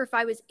wasn't sure if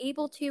I was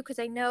able to because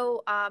I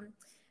know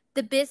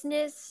the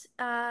business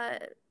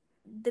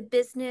the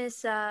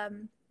business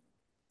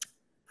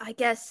I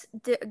guess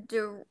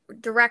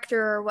director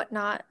or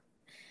whatnot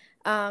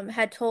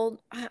had told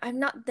I'm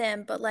not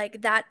them, but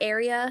like that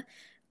area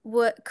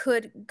what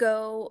could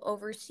go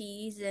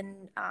overseas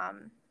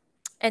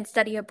and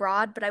study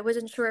abroad. But I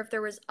wasn't sure if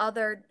there was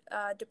other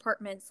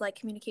departments like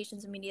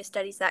communications and media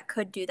studies that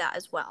could do that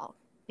as well.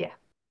 Yeah.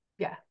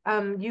 Yeah.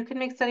 You can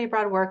make study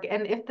abroad work.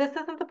 And if this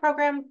isn't the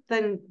program,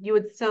 then you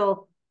would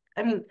still,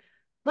 I mean,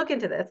 look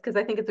into this because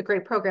I think it's a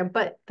great program,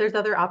 but there's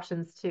other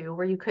options too,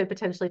 where you could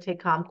potentially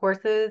take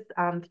courses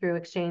through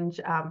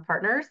exchange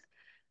partners.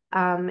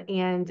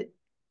 And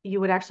you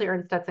would actually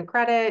earn Stetson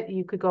credit.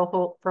 You could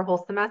go for a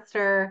whole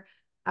semester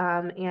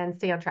and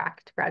stay on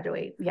track to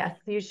graduate. Yes,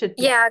 you should.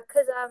 Yeah. Yeah,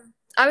 because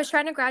I was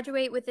trying to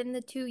graduate within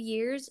the 2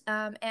 years,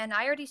 and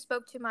I already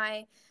spoke to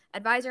my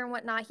advisor and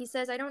whatnot. He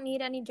says I don't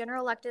need any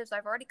general electives.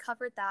 I've already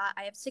covered that.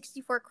 I have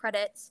 64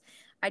 credits.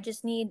 I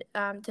just need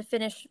to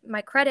finish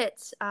my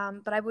credits.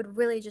 But I would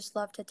really just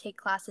love to take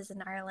classes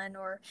in Ireland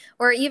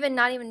or even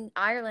not even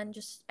Ireland,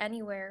 just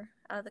anywhere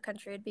out of the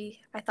country.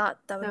 I thought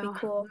that would be So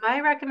cool. my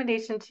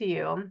recommendation to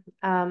you,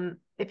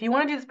 if you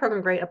want to do this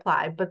program, great,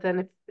 apply. But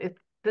then if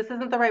this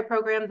isn't the right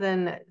program,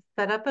 then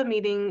set up a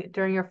meeting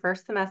during your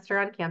first semester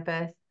on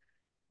campus.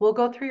 We'll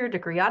go through your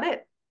degree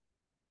audit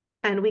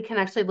and we can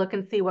actually look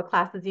and see what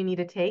classes you need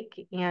to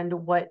take and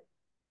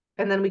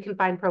then we can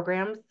find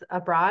programs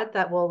abroad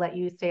that will let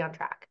you stay on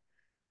track.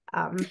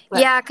 But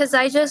Yeah, because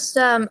I just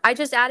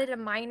added a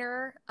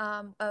minor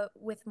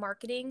with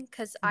marketing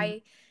because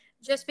my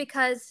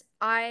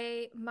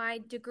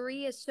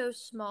degree is so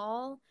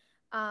small,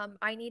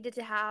 I needed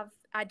to have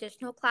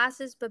additional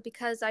classes, but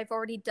because I've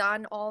already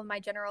done all of my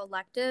general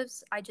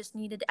electives, I just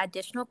needed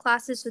additional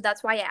classes, so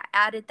that's why I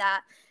added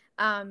that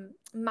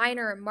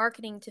minor in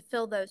marketing to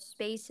fill those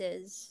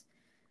spaces.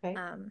 okay,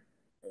 Um,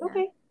 yeah.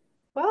 okay.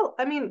 Well,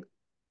 I mean,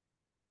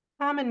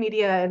 common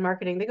media and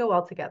marketing, they go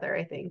well together,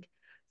 I think.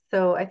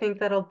 So I think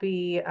that'll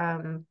be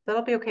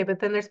okay. But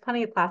then there's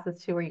plenty of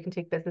classes too where you can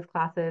take business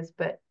classes,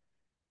 but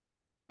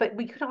but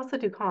we could also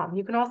do comm.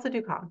 You can also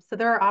do comm. So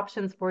there are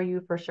options for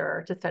you for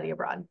sure to study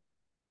abroad.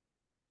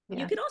 You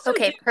Yeah. could also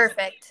Okay,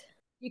 perfect.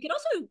 you could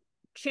also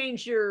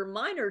change your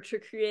minor to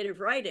creative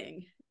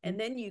writing, and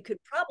then you could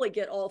probably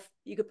get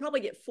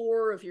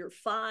 4 of your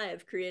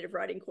 5 creative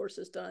writing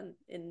courses done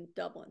in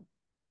Dublin.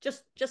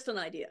 Just an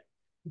idea.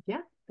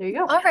 Yeah, there you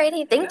go.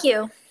 Alrighty, thank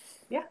you.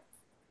 Yeah.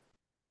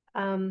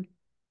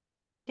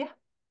 Yeah.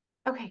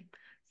 Okay.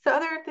 So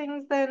other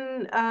things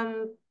then,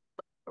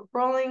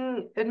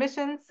 rolling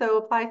admissions, so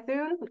apply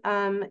soon.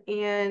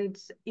 And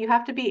you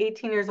have to be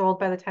 18 years old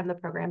by the time the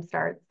program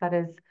starts. That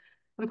is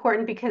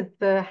important because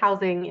the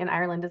housing in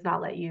Ireland does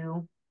not let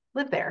you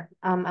live there,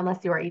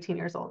 unless you are 18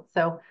 years old.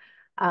 So,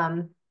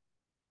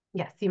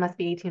 yes, you must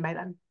be 18 by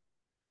then.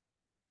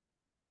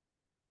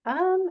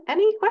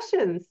 Any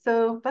questions?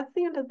 So that's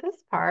the end of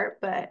this part,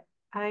 but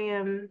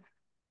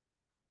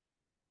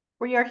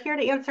we are here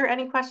to answer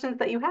any questions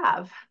that you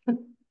have.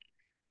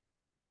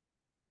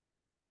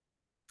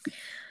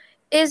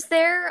 Is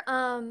there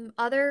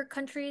other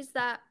countries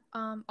that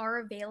are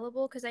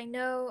available? Because I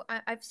know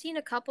I've seen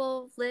a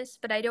couple of lists,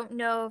 but I don't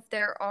know if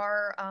there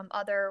are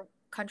other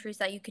countries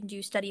that you can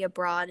do study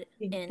abroad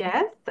in.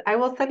 Yes, I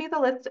will send you the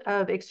list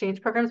of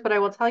exchange programs, but I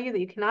will tell you that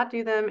you cannot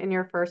do them in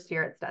your first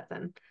year at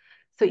Stetson.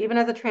 So even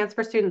as a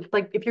transfer student,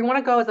 like if you want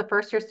to go as a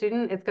first year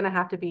student, it's going to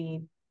have to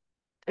be,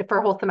 for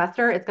a whole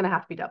semester, it's going to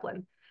have to be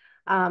Dublin.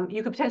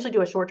 You could potentially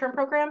do a short-term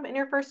program in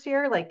your first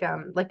year, like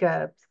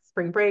a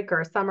spring break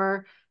or a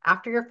summer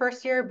after your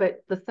first year,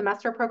 but the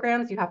semester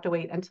programs, you have to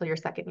wait until your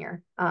second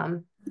year,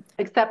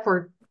 except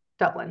for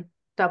Dublin.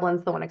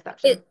 Dublin's the one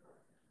exception. It,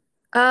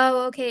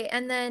 oh, okay.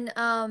 And then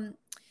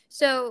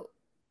so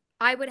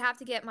I would have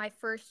to get my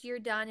first year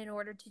done in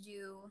order to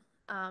do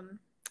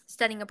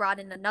studying abroad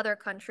in another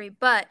country.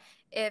 But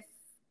if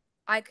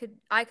I could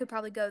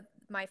probably go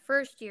my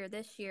first year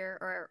this year,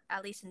 or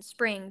at least in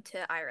spring,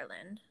 to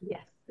Ireland.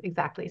 Yes,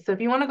 exactly. So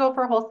if you want to go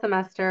for a whole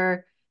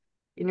semester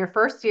in your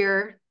first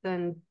year,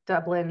 then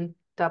Dublin's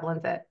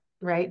it,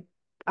 right?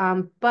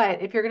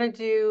 But if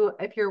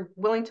you're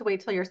willing to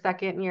wait till your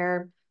second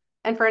year,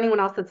 and for anyone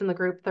else that's in the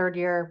group, third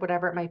year,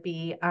 whatever it might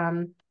be,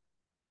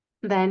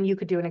 then you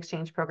could do an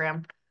exchange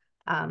program.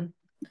 Um,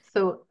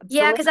 so the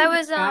Yeah, link because in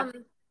the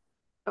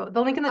chat,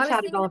 the link in the I was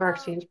chat is all thinking of our about.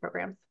 exchange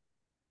programs.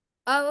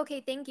 Oh, okay,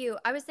 thank you.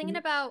 I was thinking Mhm.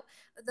 about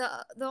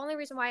the only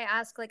reason why I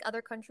asked like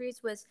other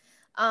countries was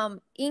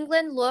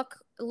England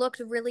looked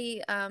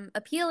really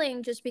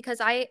appealing just because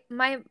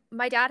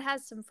my dad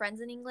has some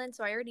friends in England,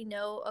 so I already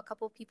know a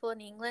couple people in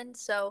England.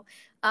 So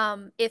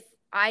if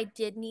I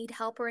did need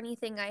help or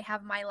anything, I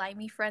have my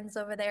Limey friends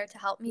over there to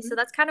help me. So Mhm.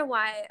 that's kind of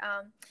why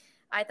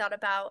I thought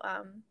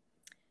about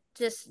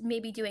just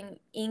maybe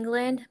doing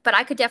England, but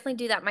I could definitely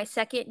do that my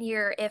second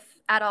year if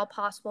at all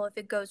possible, if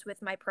it goes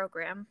with my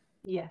program.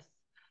 Yes.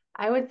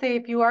 I would say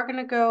if you are going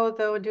to go,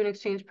 though, and do an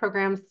exchange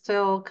program,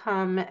 still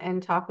come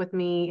and talk with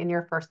me in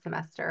your first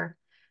semester.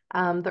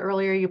 The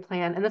earlier you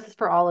plan, and this is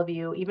for all of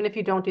you, even if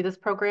you don't do this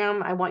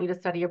program, I want you to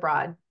study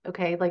abroad.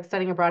 Okay. Like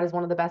studying abroad is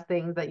one of the best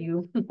things that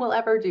you will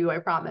ever do, I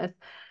promise.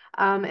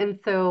 But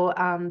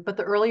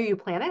the earlier you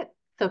plan it,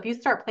 so if you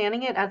start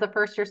planning it as a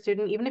first year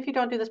student, even if you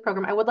don't do this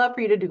program, I would love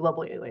for you to do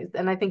Global Gateways.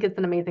 And I think it's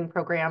an amazing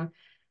program,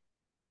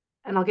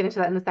 and I'll get into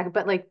that in a second.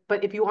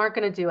 But if you aren't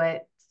going to do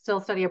it, still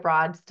study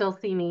abroad, still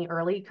see me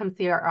early. Come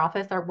see our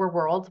office. We're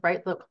Worlds,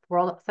 right? The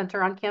World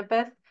Center on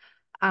campus.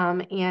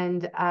 Um,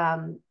 and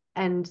um,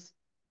 and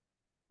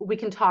we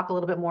can talk a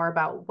little bit more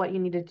about what you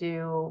need to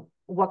do,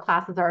 what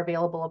classes are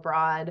available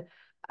abroad,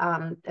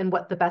 and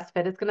what the best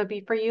fit is going to be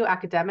for you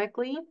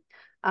academically.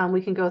 We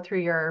can go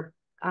through your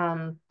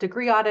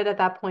degree audit at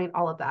that point,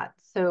 all of that.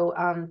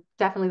 So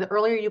definitely the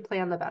earlier you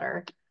plan, the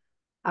better.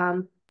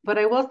 But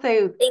I will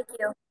say, Thank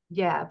you.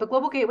 yeah, but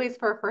Global Gateways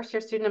for a first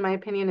year student, in my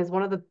opinion, is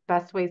one of the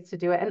best ways to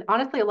do it. And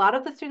honestly, a lot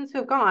of the students who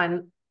have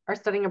gone are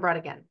studying abroad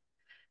again.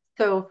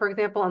 So for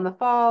example, in the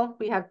fall,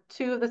 we have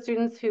 2 of the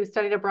students who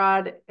studied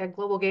abroad at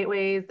Global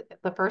Gateways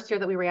the first year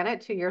that we ran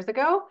it 2 years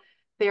ago.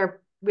 We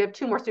have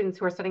 2 more students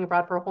who are studying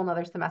abroad for a whole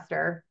nother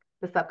semester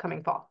this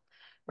upcoming fall,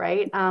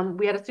 right?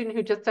 We had a student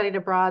who just studied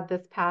abroad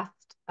this past,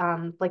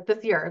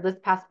 this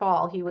past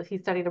fall, he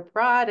studied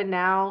abroad, and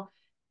now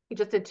he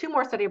just did 2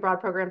 more study abroad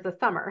programs this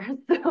summer.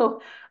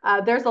 So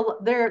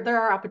there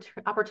are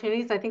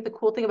opportunities. I think the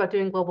cool thing about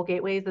doing Global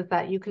Gateways is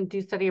that you can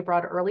do study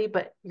abroad early,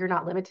 but you're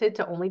not limited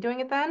to only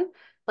doing it then.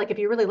 Like if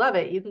you really love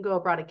it, you can go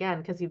abroad again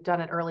because you've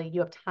done it early.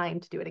 You have time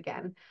to do it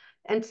again.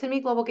 And to me,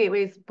 Global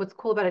Gateways, what's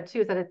cool about it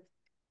too is that it's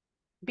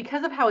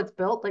because of how it's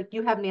built, like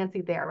you have Nancy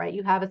there, right?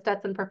 You have a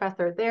Stetson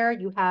professor there.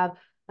 You have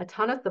a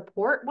ton of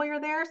support while you're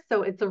there.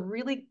 So it's a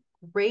really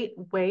great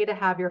way to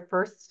have your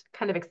first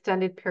kind of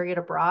extended period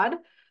abroad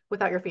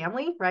without your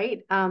family,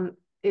 right?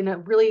 In a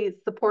really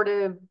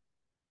supportive,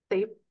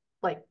 safe,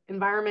 like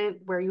environment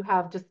where you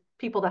have just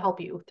people to help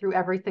you through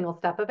every single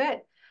step of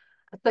it,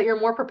 so that you're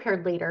more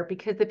prepared later.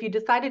 Because if you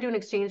decide to do an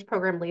exchange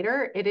program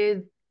later,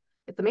 it's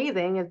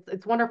amazing,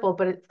 it's wonderful,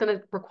 but it's going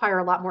to require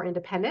a lot more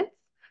independence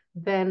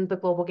than the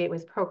Global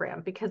Gateways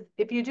program. Because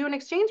if you do an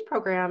exchange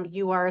program,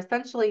 you are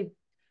essentially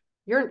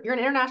you're an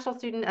international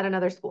student at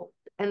another school.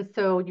 And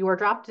so you are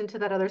dropped into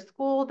that other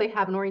school. They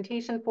have an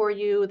orientation for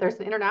you. There's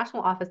an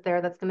international office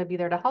there that's going to be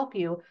there to help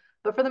you.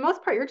 But for the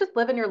most part, you're just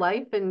living your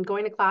life and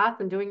going to class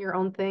and doing your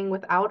own thing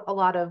without a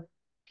lot of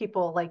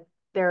people like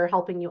they're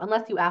helping you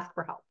unless you ask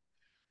for help,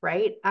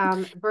 right?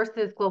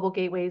 Versus global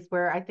gateways,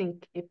 where I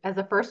think if, as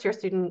a first year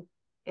student,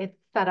 it's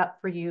set up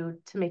for you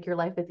to make your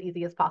life as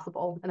easy as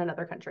possible in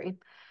another country.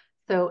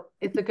 So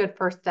it's a good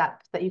first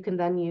step that you can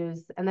then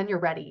use, and then you're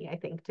ready, I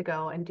think, to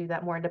go and do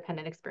that more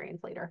independent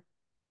experience later.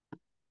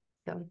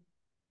 So,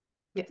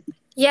 yes.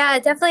 Yeah,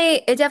 it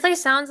definitely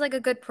sounds like a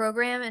good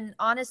program. And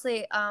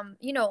honestly,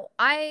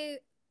 I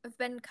have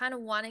been kind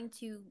of wanting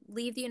to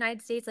leave the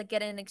United States, like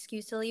get an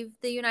excuse to leave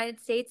the United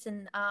States.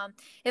 And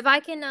if I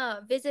can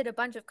visit a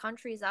bunch of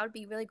countries, that would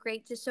be really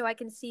great, just so I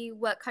can see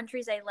what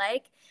countries I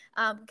like.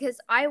 Because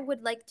I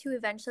would like to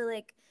eventually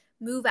like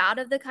move out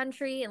of the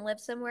country and live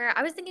somewhere.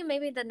 I was thinking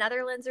maybe the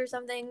Netherlands or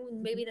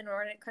something, maybe the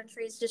Nordic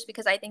countries, just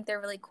because I think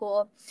they're really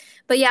cool.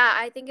 But yeah,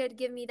 I think it'd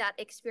give me that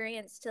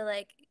experience to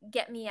like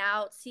get me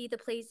out, see the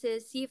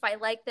places, see if I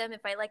like them,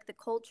 if I like the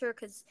culture.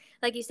 Because,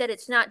 like you said,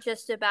 it's not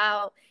just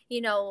about,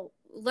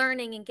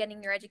 learning and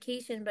getting your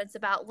education, but it's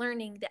about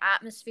learning the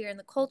atmosphere and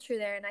the culture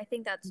there. And I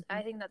think that's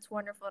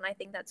wonderful, and I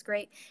think that's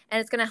great. And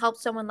it's going to help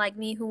someone like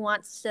me who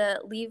wants to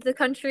leave the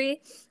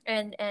country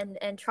and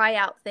try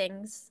out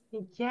things.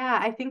 Yeah,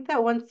 I think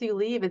that once you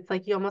leave, it's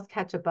like you almost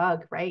catch a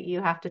bug, right?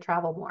 You have to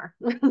travel more.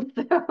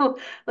 So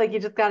like you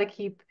just got to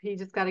keep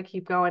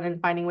going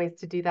and finding ways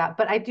to do that.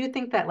 But I do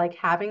think that like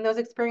having those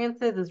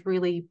experiences is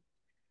really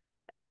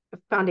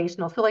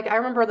foundational. So like I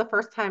remember the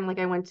first time like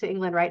I went to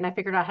England, right? And I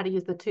figured out how to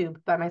use the tube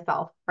by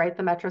myself, right?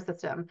 The metro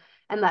system.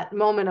 And that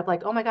moment of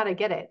like, oh my God, I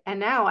get it. And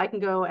now I can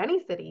go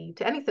any city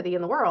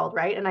in the world,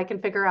 right? And I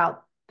can figure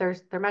out their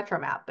metro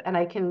map and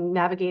I can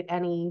navigate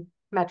any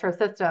metro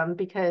system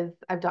because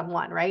I've done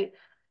one, right?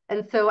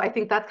 And so I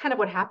think that's kind of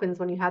what happens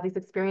when you have these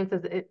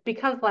experiences. It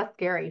becomes less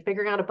scary.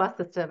 Figuring out a bus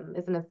system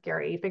isn't as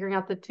scary. Figuring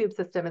out the tube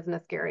system isn't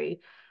as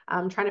scary.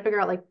 Trying to figure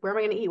out like where am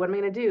I going to eat? What am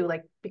I going to do?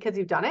 Like because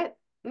you've done it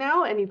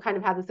now and you kind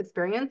of have this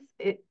experience,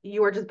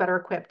 you are just better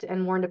equipped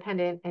and more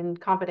independent and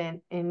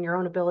confident in your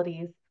own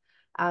abilities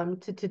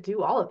to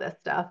do all of this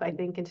stuff, I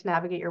think, and to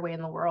navigate your way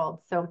in the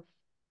world. So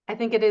I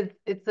think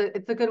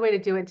it's a good way to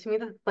do it. To me,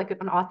 this is like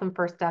an awesome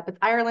first step. It's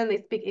Ireland,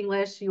 they speak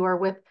English, you are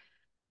with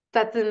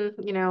Stetson,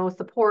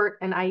 support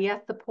and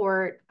IES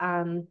support.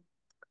 And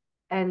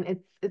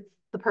it's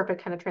the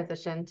perfect kind of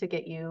transition to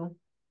get you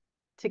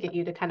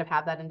to kind of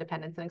have that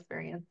independence and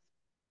experience.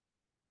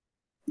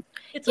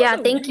 It's Yeah,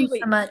 also thank you so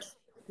really much.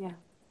 Yeah.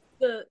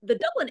 the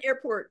Dublin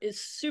airport is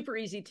super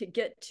easy to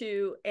get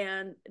to,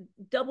 and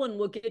Dublin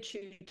will get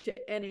you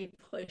to any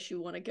place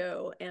you want to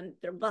go, and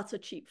there are lots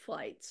of cheap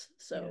flights,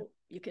 so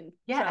you can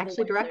Yeah, travel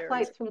actually once direct there.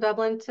 flights from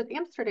Dublin to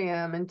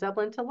Amsterdam and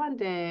Dublin to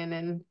London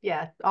and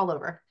yeah, all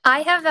over.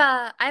 I've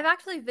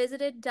actually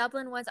visited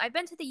Dublin once. I've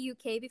been to the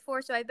UK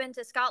before, so I've been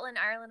to Scotland,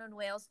 Ireland, and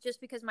Wales just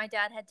because my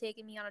dad had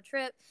taken me on a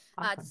trip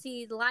to Awesome.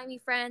 see the Limey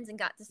friends and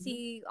got to Mhm.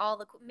 see all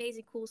the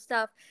amazing cool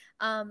stuff.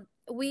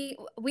 We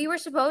were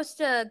supposed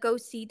to go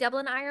see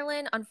Dublin,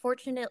 Ireland.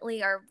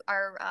 Unfortunately,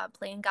 our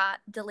plane got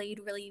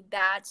delayed really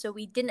bad, so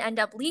we didn't end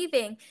up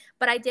leaving.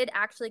 But I did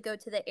actually go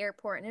to the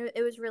airport, and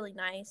it was really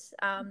nice.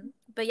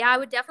 But yeah, I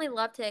would definitely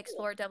love to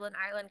explore Dublin,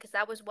 Ireland, because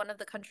that was one of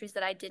the countries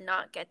that I did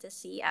not get to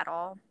see at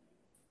all.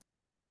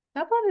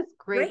 Dublin is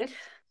great. Great. It's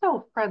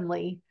so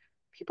friendly.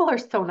 People are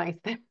so nice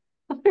there.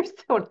 They're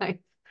so nice.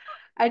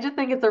 I just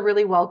think it's a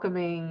really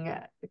welcoming,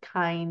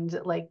 kind,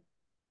 like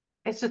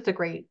it's just a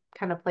great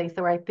kind of place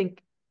where I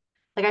think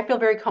like I feel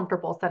very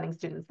comfortable sending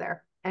students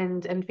there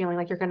and feeling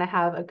like you're going to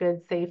have a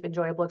good, safe,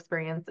 enjoyable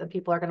experience and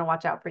people are going to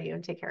watch out for you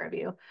and take care of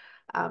you.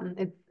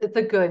 It's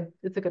a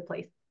good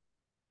place.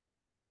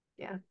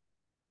 Yeah.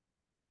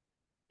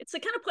 It's the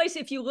kind of place,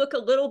 if you look a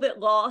little bit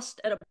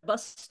lost at a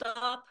bus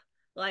stop,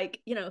 like,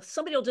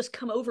 somebody will just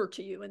come over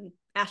to you and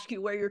ask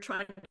you where you're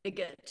trying to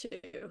get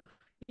to.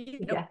 You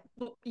Yeah.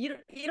 you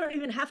don't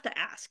even have to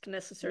ask Yeah.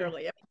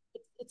 necessarily. I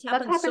mean, it's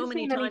That's happened so happened to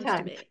me many many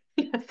times to times.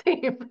 me. Yeah,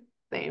 same,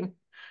 same.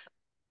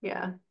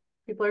 Yeah.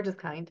 People are just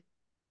kind.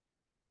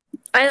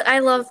 I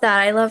love that.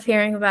 I love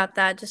hearing about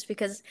that, just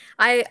because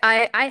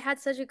I had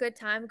such a good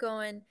time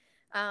going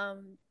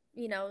um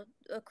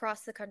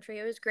across the country.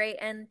 It was great.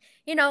 And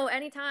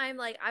anytime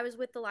like I was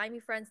with the Limey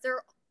friends,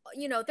 they're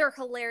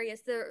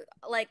hilarious. They're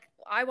like,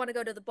 I want to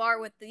go to the bar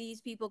with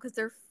these people because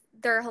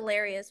they're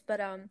hilarious.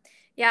 But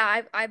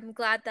yeah, I'm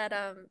glad that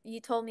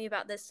you told me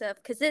about this stuff,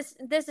 because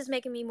this is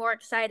making me more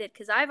excited,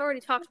 because I've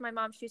already talked to my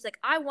mom. She's like,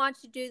 I want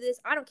you to do this.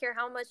 I don't care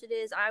how much it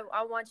is.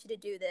 I want you to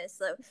do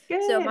this.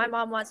 So my Good.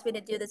 mom wants me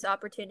to do this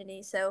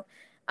opportunity. So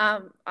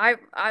I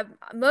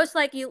most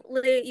likely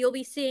you'll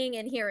be seeing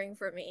and hearing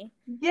from me.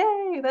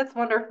 Yay, that's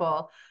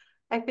wonderful.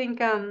 I think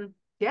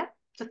yeah,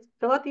 just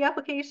fill out the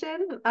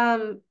application.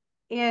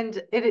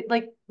 And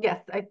like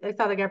yes, I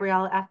saw that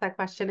Gabrielle asked that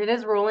question. It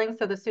is rolling,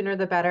 so the sooner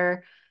the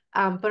better.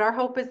 But our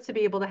hope is to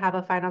be able to have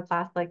a final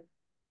class like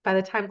by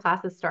the time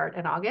classes start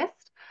in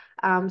August,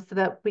 so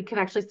that we can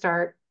actually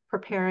start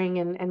preparing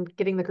and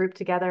getting the group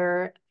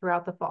together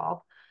throughout the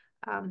fall.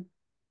 Um,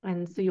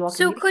 and so you all can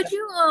So meet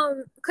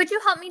again. could you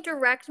help me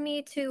direct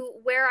me to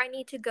where I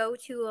need to go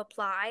to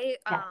apply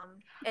Yes.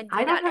 and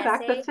I do don't that have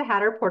access essay? to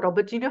Hatter Portal,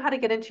 but do you know how to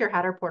get into your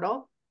Hatter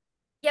Portal?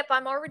 Yep,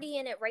 I'm already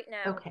in it right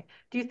now. Okay.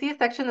 Do you see a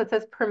section that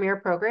says Premier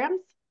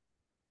Programs?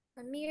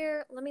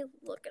 Premiere, let me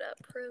look it up.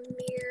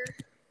 Premiere.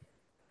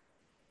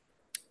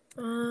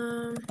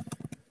 Um,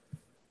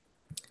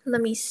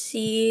 let me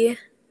see.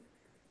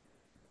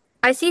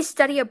 I see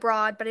study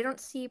abroad, but I don't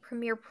see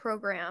Premiere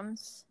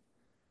programs.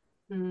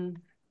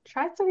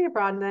 Try study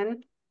abroad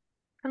then.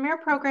 Premier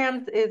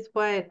Programs is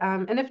what,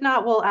 and if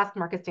not, we'll ask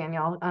Marcus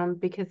Daniel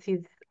because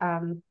he's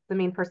the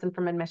main person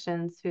from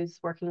admissions who's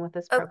working with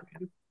this Oh,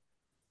 program.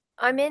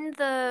 I'm in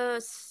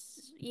the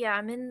yeah,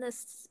 I'm in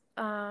this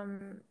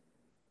I'm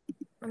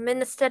in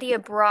the study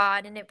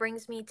abroad, and it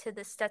brings me to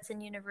the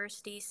Stetson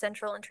University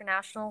Central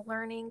International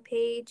Learning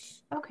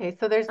page. Okay,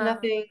 so there's Um,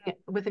 nothing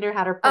within your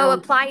Hatter oh, Portal.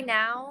 apply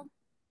now. Is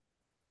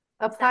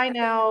that Apply the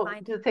thing? now. Apply.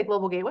 Does it say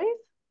Global Gateways?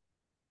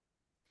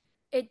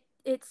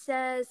 It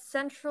says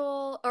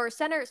Central or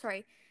Center.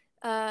 Sorry,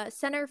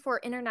 Center for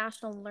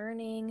International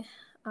Learning.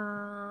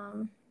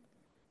 Um,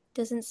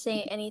 doesn't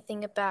say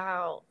anything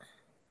about.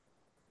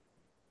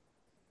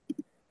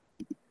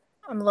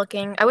 I'm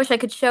looking. I wish I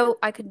could show.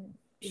 I could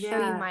show you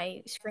Yeah.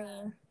 my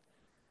screen.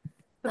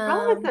 The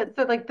problem is Um, that,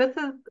 so like this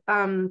is,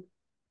 so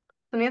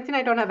Nancy and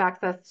I don't have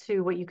access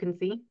to what you can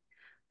see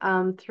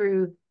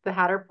through the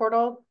Hatter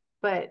Portal,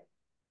 but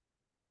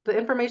the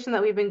information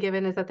that we've been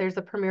given is that there's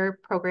a Premier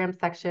Program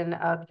section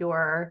of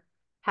your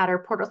Hatter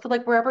Portal. So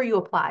like wherever you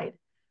applied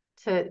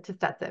to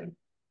Stetson,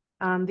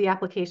 the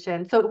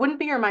application. So it wouldn't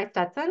be your My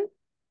Stetson.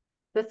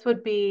 This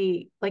would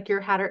be like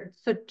your Hatter.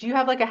 So do you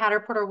have like a Hatter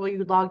Portal where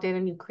you logged in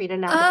and you created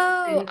an oh,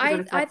 application to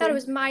go to I thought it Stetson?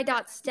 was my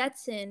dot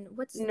Stetson.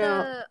 What's No.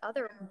 the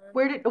other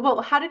one?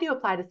 Well, how did you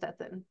apply to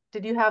Stetson?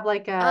 Did you have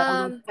like a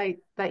Um, website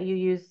that you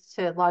used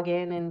to log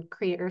in and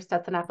create your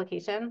Stetson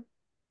application?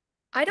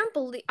 I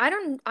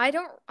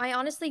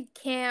honestly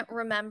can't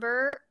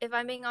remember if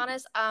I'm being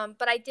honest.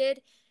 But I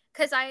did,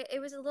 because it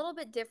was a little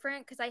bit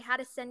different because I had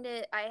to send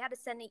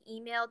an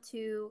email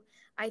to,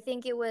 I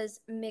think it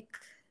was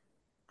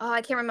oh,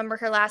 I can't remember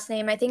her last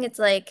name. I think it's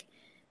like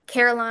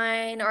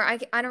Caroline, or I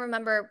don't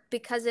remember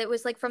because it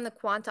was like from the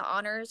Quanta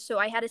Honors. So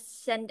I had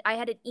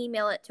to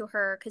email it to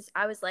her because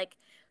I was like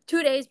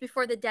 2 days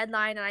before the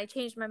deadline and I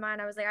changed my mind.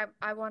 I was like,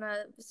 I want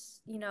to,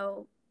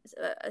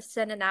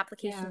 send an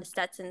application Yeah. to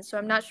Stetson. So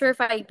I'm not sure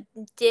if I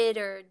did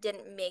or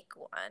didn't make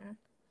one.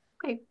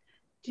 Okay.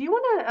 Do you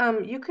want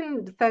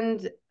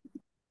to,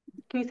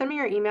 can you send me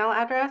your email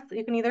address?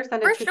 You can either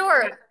send it For to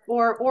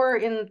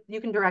sure.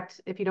 you can direct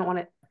if you don't want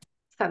it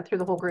sent through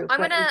the whole group, but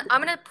I'm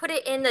gonna put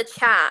it in the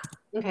chat.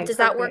 okay, Does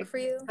that work perfect. for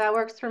you? That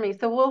works for me.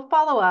 So we'll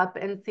follow up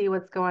and see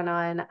what's going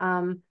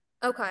on.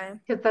 Okay.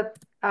 Because that's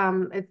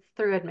it's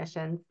through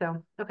admission.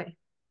 So okay.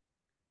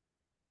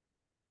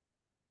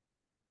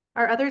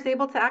 Are others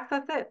able to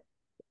access it?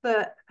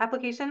 The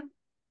application?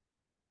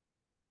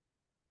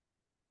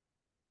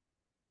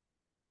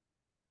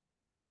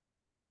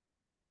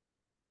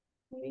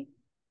 Maybe?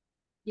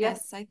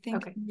 Yes? Yes, I think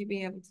Okay. you'll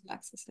be able to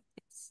access it.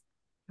 Yes.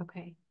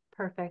 Okay.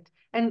 Perfect.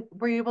 And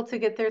were you able to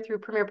get there through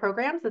Premier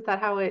Programs? Is that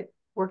how it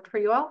worked for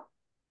you all?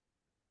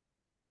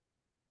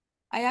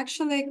 I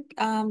actually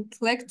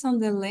clicked on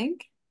the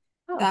link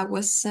Oh, that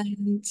was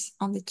sent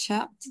on the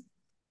chat.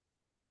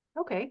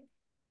 okay.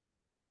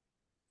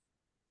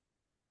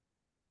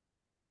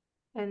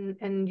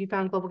 And you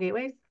found Global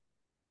Gateways?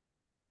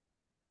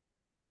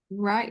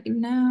 Right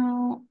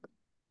now,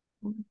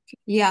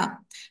 yeah,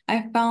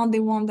 I found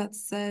the one that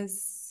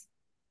says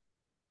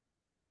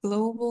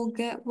Global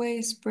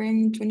Gateway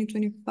Spring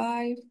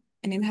 2025,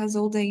 and it has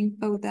all the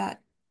info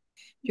that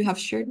you have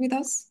shared with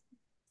us.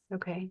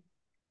 Okay,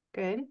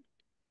 good.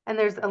 And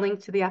there's a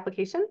link to the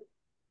application?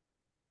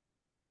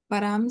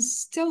 But I'm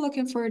still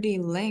looking for the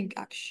link,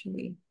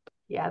 actually.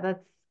 Yeah,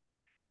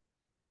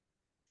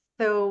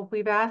 so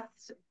we've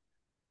asked,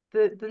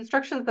 the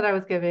instructions that I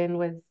was given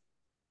was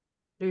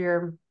through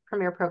your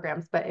Premier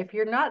Programs, but if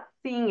you're not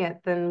seeing it,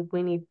 then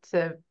we need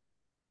to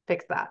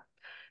fix that.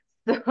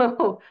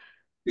 So,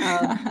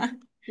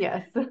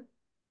 yes. But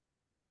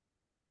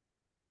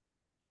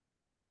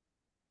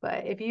Why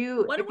if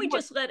don't we you want,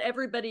 just let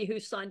everybody who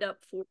signed up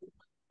for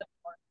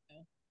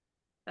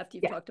after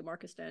you've yeah, talked to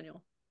Marcus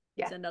Daniel,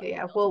 yeah, send out yeah, an yeah.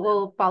 email to them.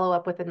 We'll follow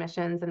up with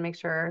admissions and make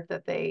sure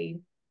that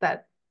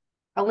that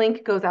a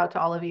link goes out to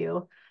all of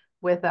you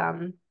with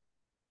the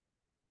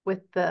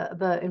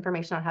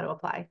information on how to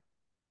apply.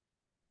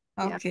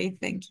 Yeah, Okay,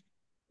 thank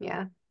you.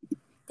 yeah.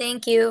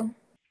 Thank you.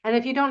 And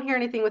if you don't hear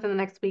anything within the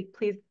next week,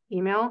 please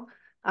email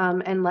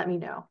and let me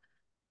know.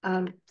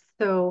 Um,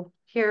 so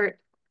here,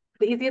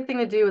 the easiest thing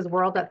to do is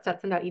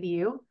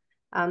world.stetson.edu.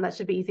 That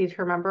should be easy to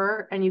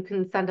remember, and you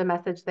can send a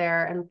message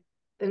there.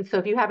 And so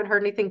if you haven't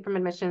heard anything from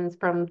admissions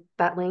from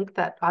that link,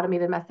 that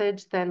automated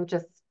message, then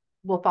just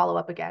we'll follow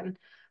up again.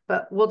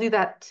 But we'll do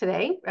that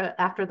today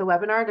after the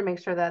webinar to make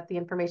sure that the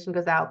information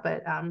goes out.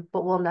 But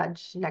we'll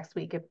nudge next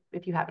week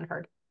if you haven't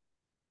heard.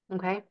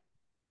 Okay.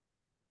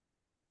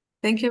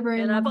 Thank you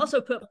very And I've much.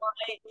 also put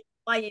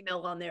my email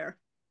on there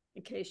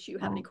in case you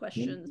have any Okay.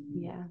 questions.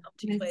 Yeah. Up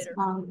to you Let's later.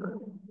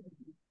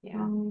 Yeah.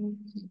 um,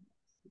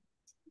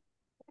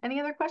 Any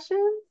other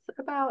questions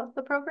about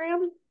the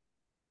program?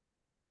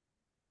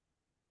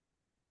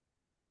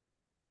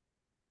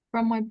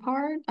 from my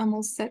part, I'm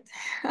all set.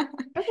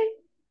 Okay,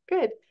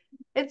 good.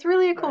 It's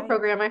really a cool Right.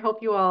 program. I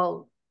hope you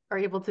all are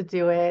able to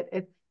do it.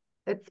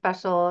 It's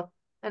special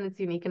and it's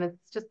unique and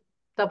it's just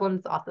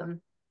Dublin's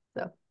awesome.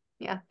 So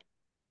yeah.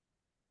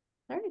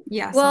 All right.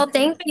 Yes. Well,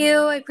 thank you.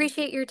 I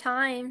appreciate your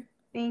time.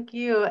 Thank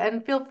you.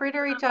 And feel free to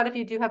reach out if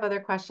you do have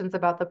other questions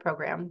about the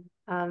program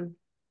at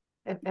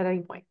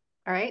any point.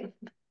 All right.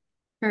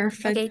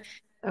 Perfect. Okay.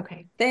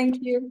 Okay. Thank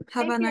you.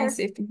 Have Take a care. nice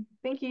evening.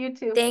 Thank you, you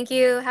too. Thank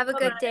you. Have a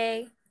Bye-bye. good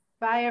day.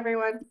 Bye,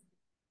 everyone.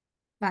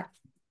 Bye.